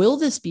 How will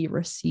this be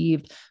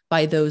received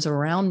by those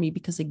around me?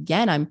 Because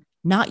again, I'm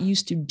not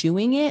used to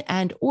doing it.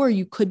 Or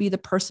you could be the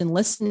person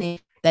listening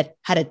that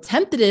had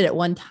attempted it at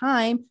one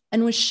time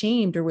and was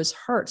shamed or was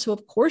hurt. So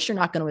of course you're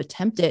not going to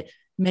attempt it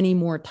many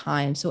more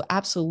times. So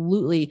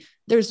absolutely,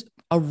 there's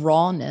a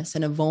rawness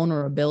and a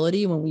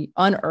vulnerability when we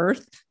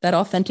unearth that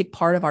authentic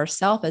part of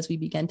ourselves as we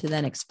begin to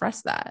then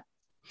express that.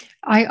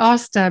 I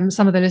asked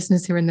some of the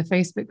listeners who are in the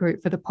Facebook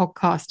group for the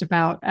podcast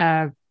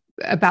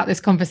about this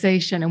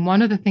conversation. And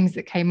one of the things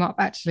that came up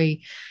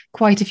actually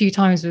quite a few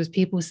times was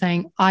people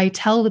saying, I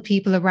tell the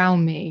people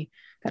around me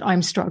that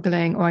I'm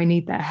struggling or I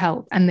need their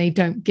help and they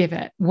don't give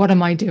it. What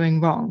am I doing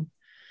wrong?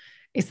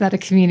 Is that a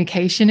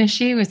communication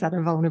issue? Is that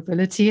a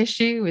vulnerability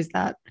issue? Is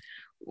that,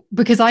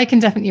 because I can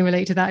definitely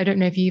relate to that. I don't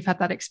know if you've had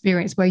that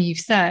experience where you've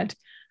said,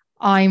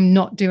 I'm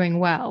not doing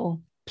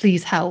well,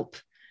 please help.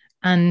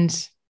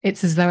 And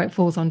it's as though it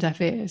falls on deaf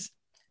ears.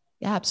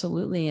 Yeah,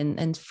 absolutely.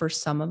 And for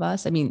some of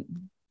us, I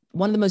mean,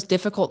 one of the most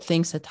difficult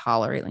things to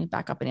tolerate, let me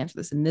back up and answer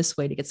this in this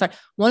way to get started.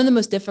 One of the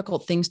most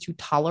difficult things to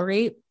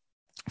tolerate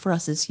for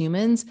us as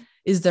humans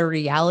is the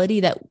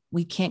reality that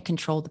we can't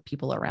control the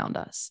people around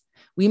us.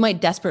 We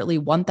might desperately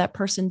want that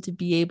person to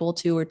be able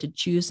to, or to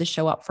choose to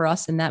show up for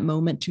us in that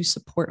moment to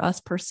support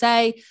us per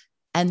se.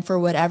 And for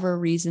whatever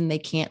reason, they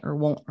can't or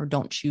won't or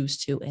don't choose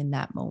to in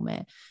that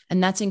moment.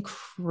 And that's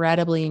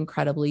incredibly,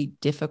 incredibly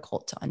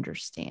difficult to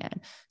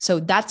understand. So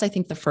that's, I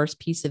think, the first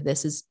piece of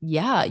this is,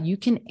 yeah, you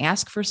can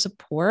ask for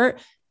support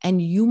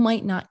and you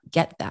might not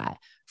get that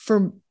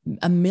for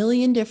a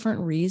million different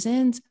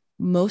reasons,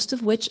 most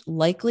of which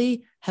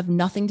likely have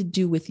nothing to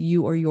do with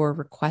you or your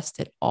request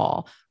at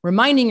all.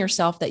 Reminding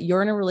yourself that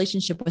you're in a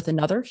relationship with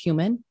another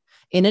human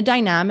in a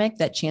dynamic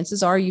that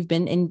chances are you've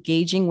been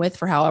engaging with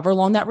for however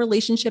long that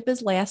relationship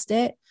has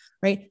lasted,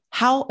 right?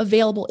 How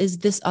available is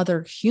this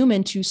other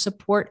human to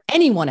support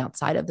anyone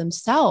outside of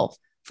themselves?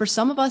 For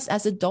some of us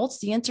as adults,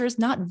 the answer is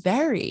not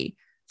very.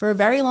 For a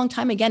very long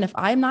time, again, if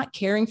I'm not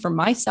caring for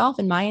myself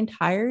in my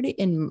entirety,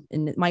 in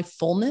my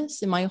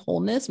fullness, in my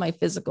wholeness, my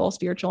physical,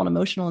 spiritual, and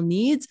emotional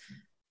needs,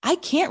 I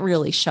can't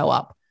really show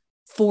up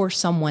for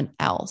someone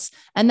else.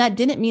 And that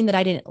didn't mean that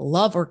I didn't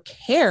love or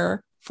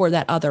care for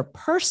that other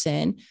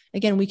person.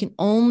 Again, we can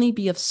only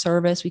be of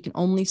service. We can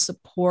only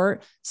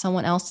support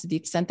someone else to the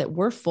extent that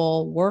we're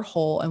full, we're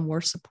whole, and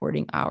we're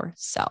supporting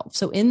ourselves.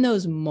 So in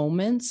those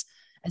moments,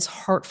 as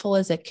hurtful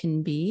as it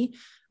can be,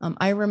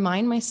 I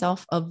remind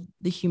myself of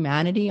the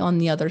humanity on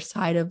the other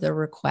side of the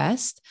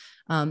request.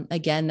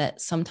 Again, that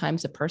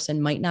sometimes a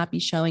person might not be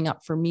showing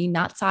up for me,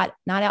 not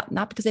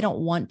because they don't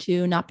want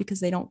to, not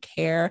because they don't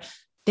care.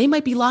 They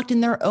might be locked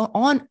in their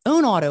own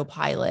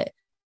autopilot,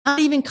 not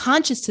even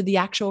conscious to the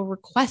actual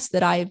request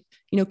that I've,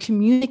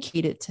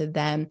 communicated to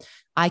them.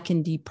 I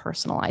can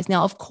depersonalize.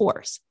 Now, of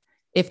course,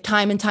 if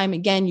time and time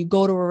again, you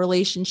go to a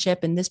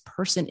relationship and this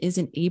person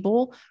isn't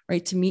able,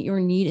 right, to meet your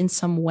need in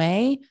some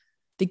way,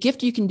 the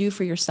gift you can do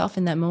for yourself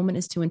in that moment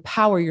is to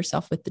empower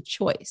yourself with the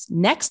choice.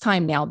 Next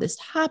time now this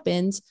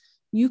happens,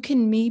 you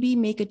can maybe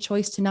make a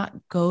choice to not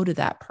go to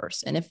that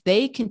person. If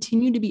they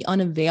continue to be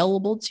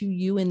unavailable to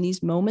you in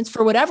these moments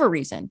for whatever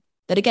reason,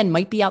 that again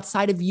might be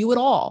outside of you at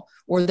all,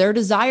 or their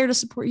desire to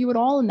support you at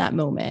all in that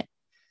moment,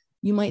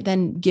 you might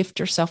then gift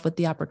yourself with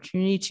the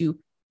opportunity to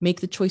make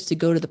the choice to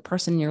go to the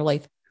person in your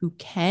life who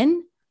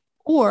can,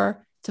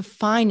 or to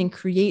find and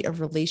create a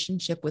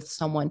relationship with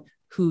someone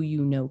who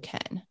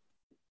can.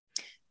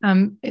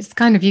 It's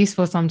kind of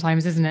useful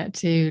sometimes, isn't it,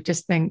 to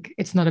just think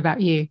it's not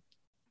about you.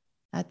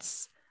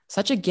 That's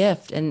such a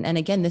gift. And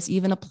again, this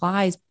even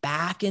applies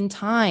back in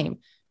time,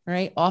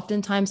 right?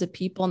 Oftentimes the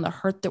people and the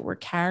hurt that we're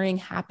carrying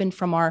happened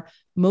from our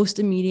most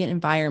immediate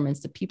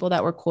environments, the people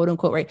that were quote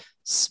unquote, right,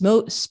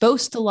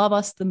 supposed to love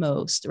us the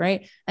most,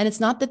 right? And it's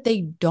not that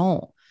they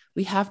don't.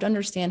 We have to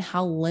understand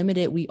how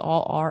limited we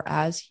all are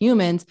as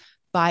humans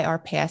by our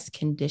past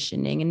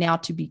conditioning. And now,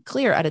 to be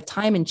clear, at a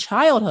time in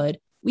childhood,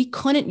 we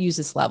couldn't use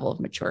this level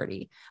of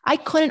maturity. I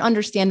couldn't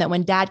understand that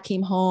when dad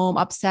came home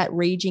upset,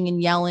 raging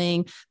and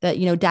yelling, that,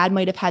 dad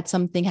might have had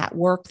something at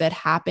work that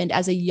happened.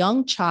 As a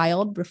young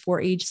child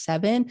before age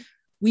 7,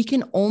 we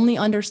can only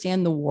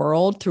understand the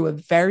world through a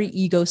very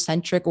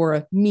egocentric or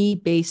a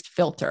me-based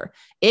filter.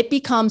 It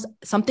becomes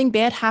something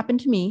bad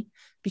happened to me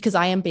because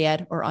I am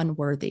bad or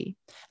unworthy.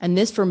 And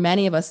this, for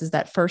many of us, is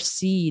that first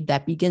seed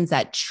that begins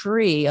that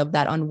tree of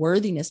that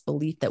unworthiness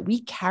belief that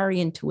we carry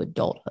into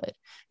adulthood.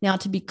 Now,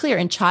 to be clear,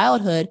 in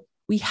childhood,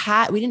 we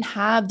didn't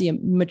have the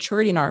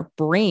maturity in our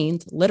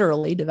brains,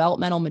 literally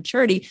developmental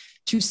maturity,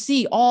 to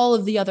see all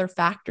of the other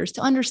factors,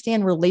 to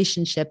understand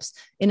relationships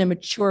in a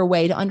mature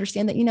way, to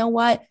understand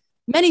that,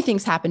 many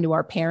things happen to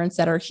our parents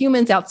that are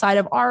humans outside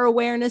of our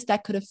awareness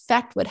that could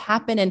affect what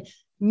happened. And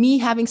me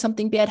having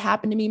something bad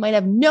happen to me might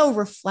have no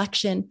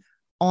reflection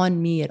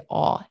on me at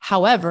all.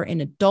 However, in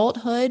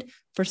adulthood,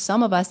 for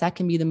some of us, that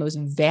can be the most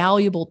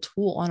valuable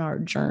tool on our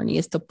journey,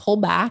 is to pull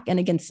back. And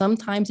again,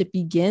 sometimes it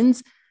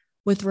begins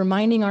with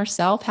reminding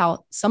ourselves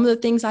how some of the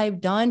things I've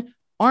done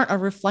aren't a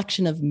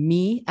reflection of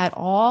me at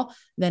all.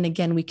 Then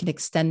again, we can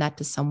extend that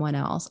to someone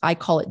else. I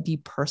call it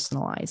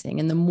depersonalizing.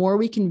 And the more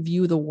we can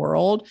view the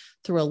world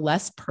through a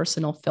less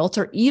personal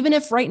filter, even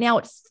if right now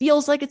it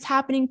feels like it's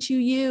happening to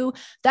you,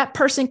 that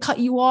person cut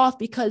you off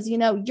because,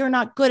 you're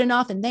not good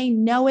enough and they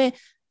know it.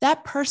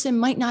 That person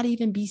might not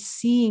even be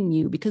seeing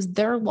you because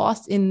they're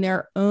lost in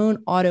their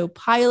own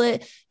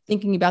autopilot,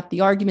 thinking about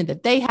the argument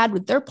that they had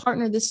with their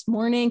partner this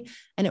morning,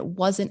 and it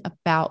wasn't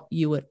about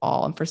you at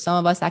all. And for some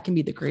of us, that can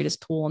be the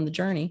greatest tool on the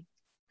journey.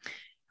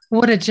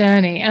 What a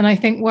journey. And I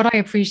think what I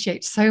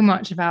appreciate so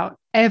much about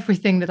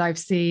everything that I've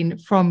seen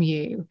from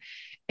you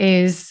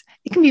is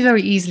it can be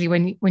very easily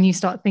when you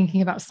start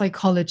thinking about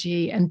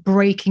psychology and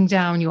breaking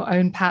down your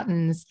own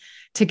patterns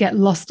to get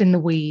lost in the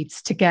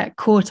weeds, to get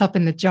caught up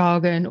in the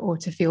jargon, or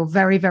to feel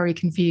very, very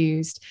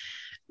confused.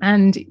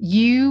 And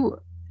you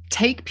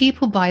take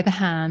people by the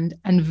hand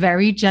and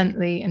very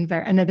gently and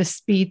at a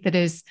speed that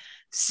is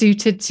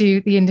suited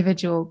to the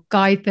individual,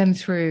 guide them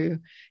through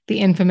the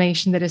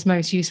information that is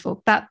most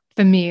useful. That,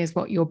 for me, is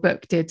what your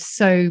book did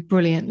so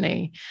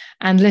brilliantly.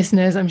 And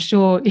listeners, I'm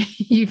sure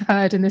you've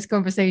heard in this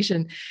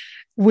conversation,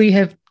 we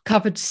have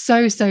covered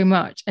so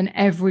much, and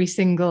every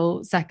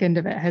single second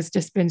of it has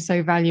just been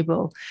so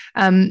valuable.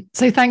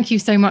 So thank you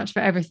so much for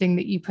everything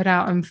that you put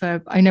out, and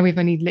I know we've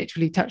only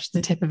literally touched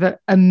the tip of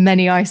a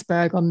mini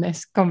iceberg on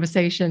this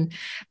conversation,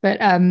 but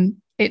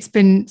it's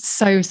been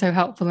so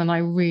helpful, and I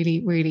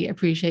really, really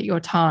appreciate your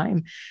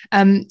time.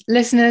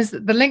 Listeners,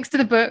 the links to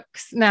the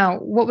books. Now,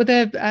 what were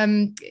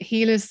the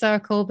Healers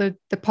Circle, the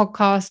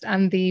podcast,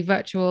 and the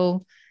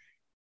virtual?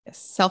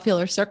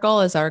 Self-Healer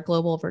Circle is our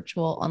global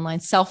virtual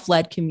online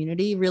self-led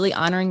community, really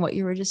honoring what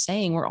you were just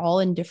saying. We're all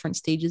in different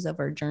stages of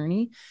our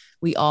journey.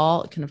 We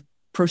all kind of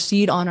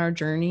proceed on our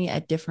journey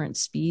at different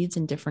speeds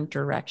and different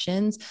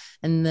directions.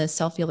 And the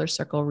Self-Healer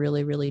Circle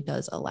really, really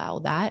does allow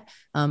that.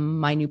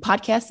 My new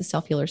podcast, the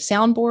Self-Healer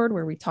Soundboard,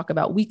 where we talk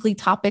about weekly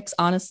topics,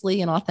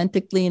 honestly and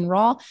authentically and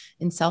raw,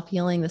 in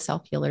self-healing, the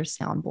Self-Healer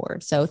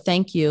Soundboard. So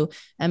thank you,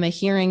 Emma.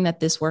 Hearing that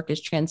this work is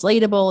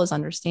translatable, is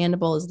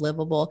understandable, is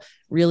livable,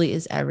 really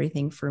is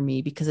everything for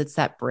me, because it's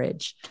that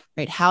bridge,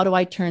 right? How do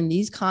I turn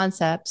these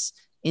concepts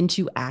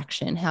into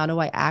action? How do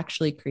I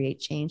actually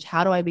create change?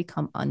 How do I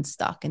become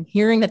unstuck? And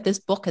hearing that this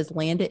book has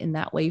landed in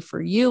that way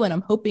for you, and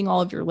I'm hoping all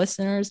of your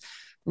listeners,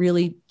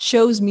 really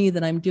shows me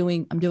that I'm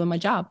doing my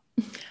job.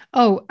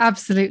 Oh,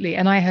 absolutely.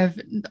 And I have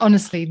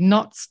honestly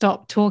not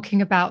stopped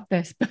talking about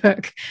this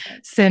book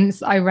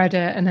since I read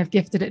it, and I've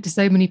gifted it to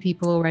so many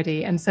people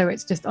already. And so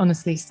it's just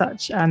honestly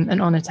such an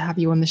honor to have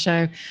you on the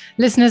show.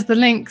 Listeners, the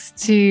links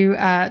to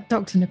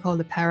Dr. Nicole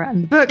LePera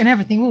and the book and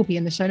everything will be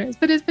in the show notes,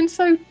 but it's been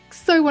so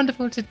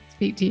wonderful to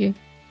speak to you.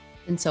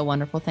 It's been so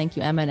wonderful. Thank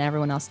you, Emma, and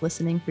everyone else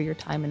listening, for your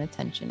time and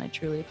attention. I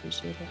truly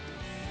appreciate it.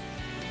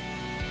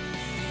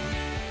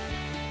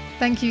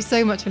 Thank you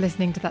so much for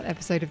listening to that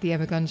episode of The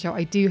Emma Guns Show.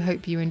 I do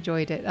hope you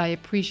enjoyed it. I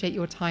appreciate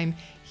your time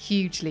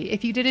hugely.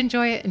 If you did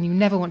enjoy it and you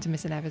never want to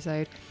miss an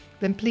episode,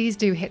 then please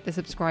do hit the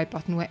subscribe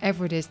button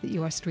wherever it is that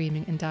you are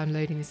streaming and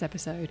downloading this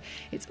episode.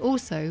 It's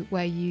also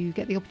where you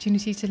get the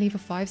opportunity to leave a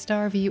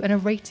 5-star review and a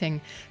rating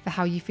for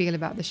how you feel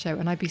about the show,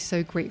 and I'd be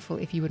so grateful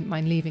if you wouldn't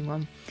mind leaving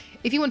one.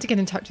 If you want to get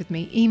in touch with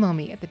me, email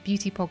me at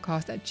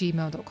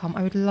thebeautypodcast@gmail.com.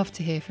 I would love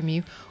to hear from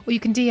you. Or you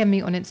can DM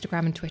me on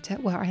Instagram and Twitter,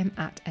 where I am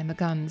at Emma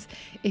Guns.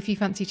 If you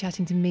fancy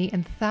chatting to me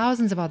and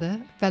thousands of other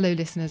fellow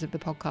listeners of the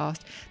podcast,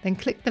 then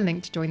click the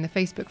link to join the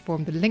Facebook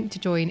forum. The link to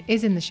join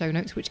is in the show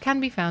notes, which can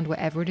be found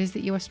wherever it is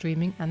that you are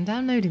streaming and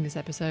downloading this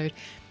episode.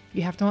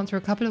 You have to answer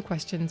a couple of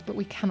questions, but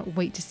we cannot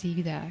wait to see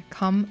you there.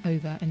 Come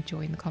over and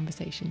join the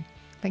conversation.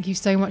 Thank you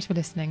so much for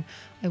listening.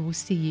 I will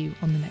see you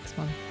on the next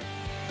one.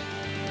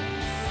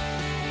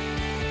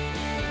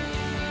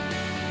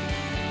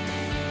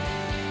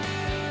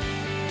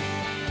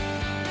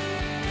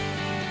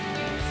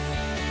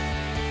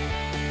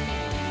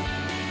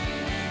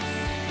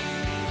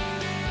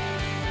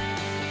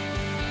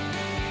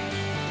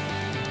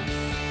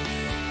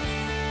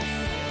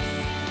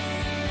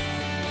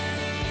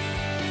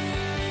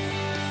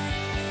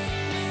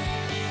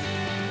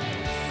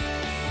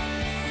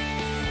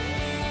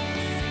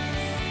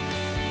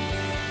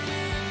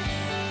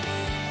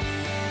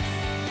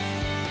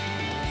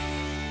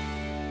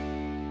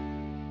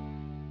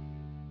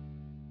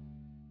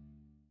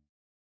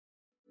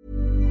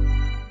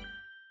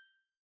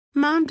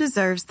 Mom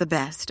deserves the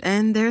best,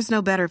 and there's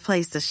no better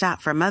place to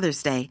shop for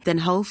Mother's Day than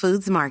Whole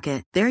Foods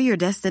Market. They're your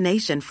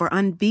destination for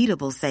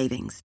unbeatable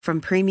savings,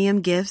 from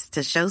premium gifts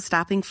to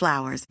show-stopping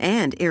flowers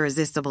and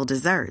irresistible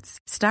desserts.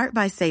 Start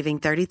by saving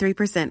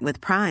 33%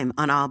 with Prime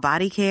on all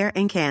body care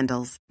and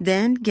candles.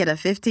 Then get a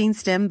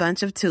 15-stem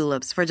bunch of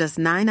tulips for just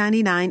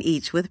 $9.99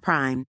 each with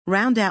Prime.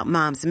 Round out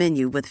Mom's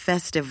menu with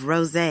festive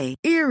rosé,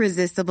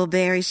 irresistible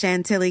berry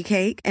chantilly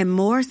cake, and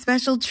more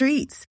special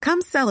treats.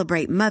 Come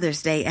celebrate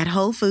Mother's Day at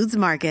Whole Foods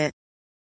Market.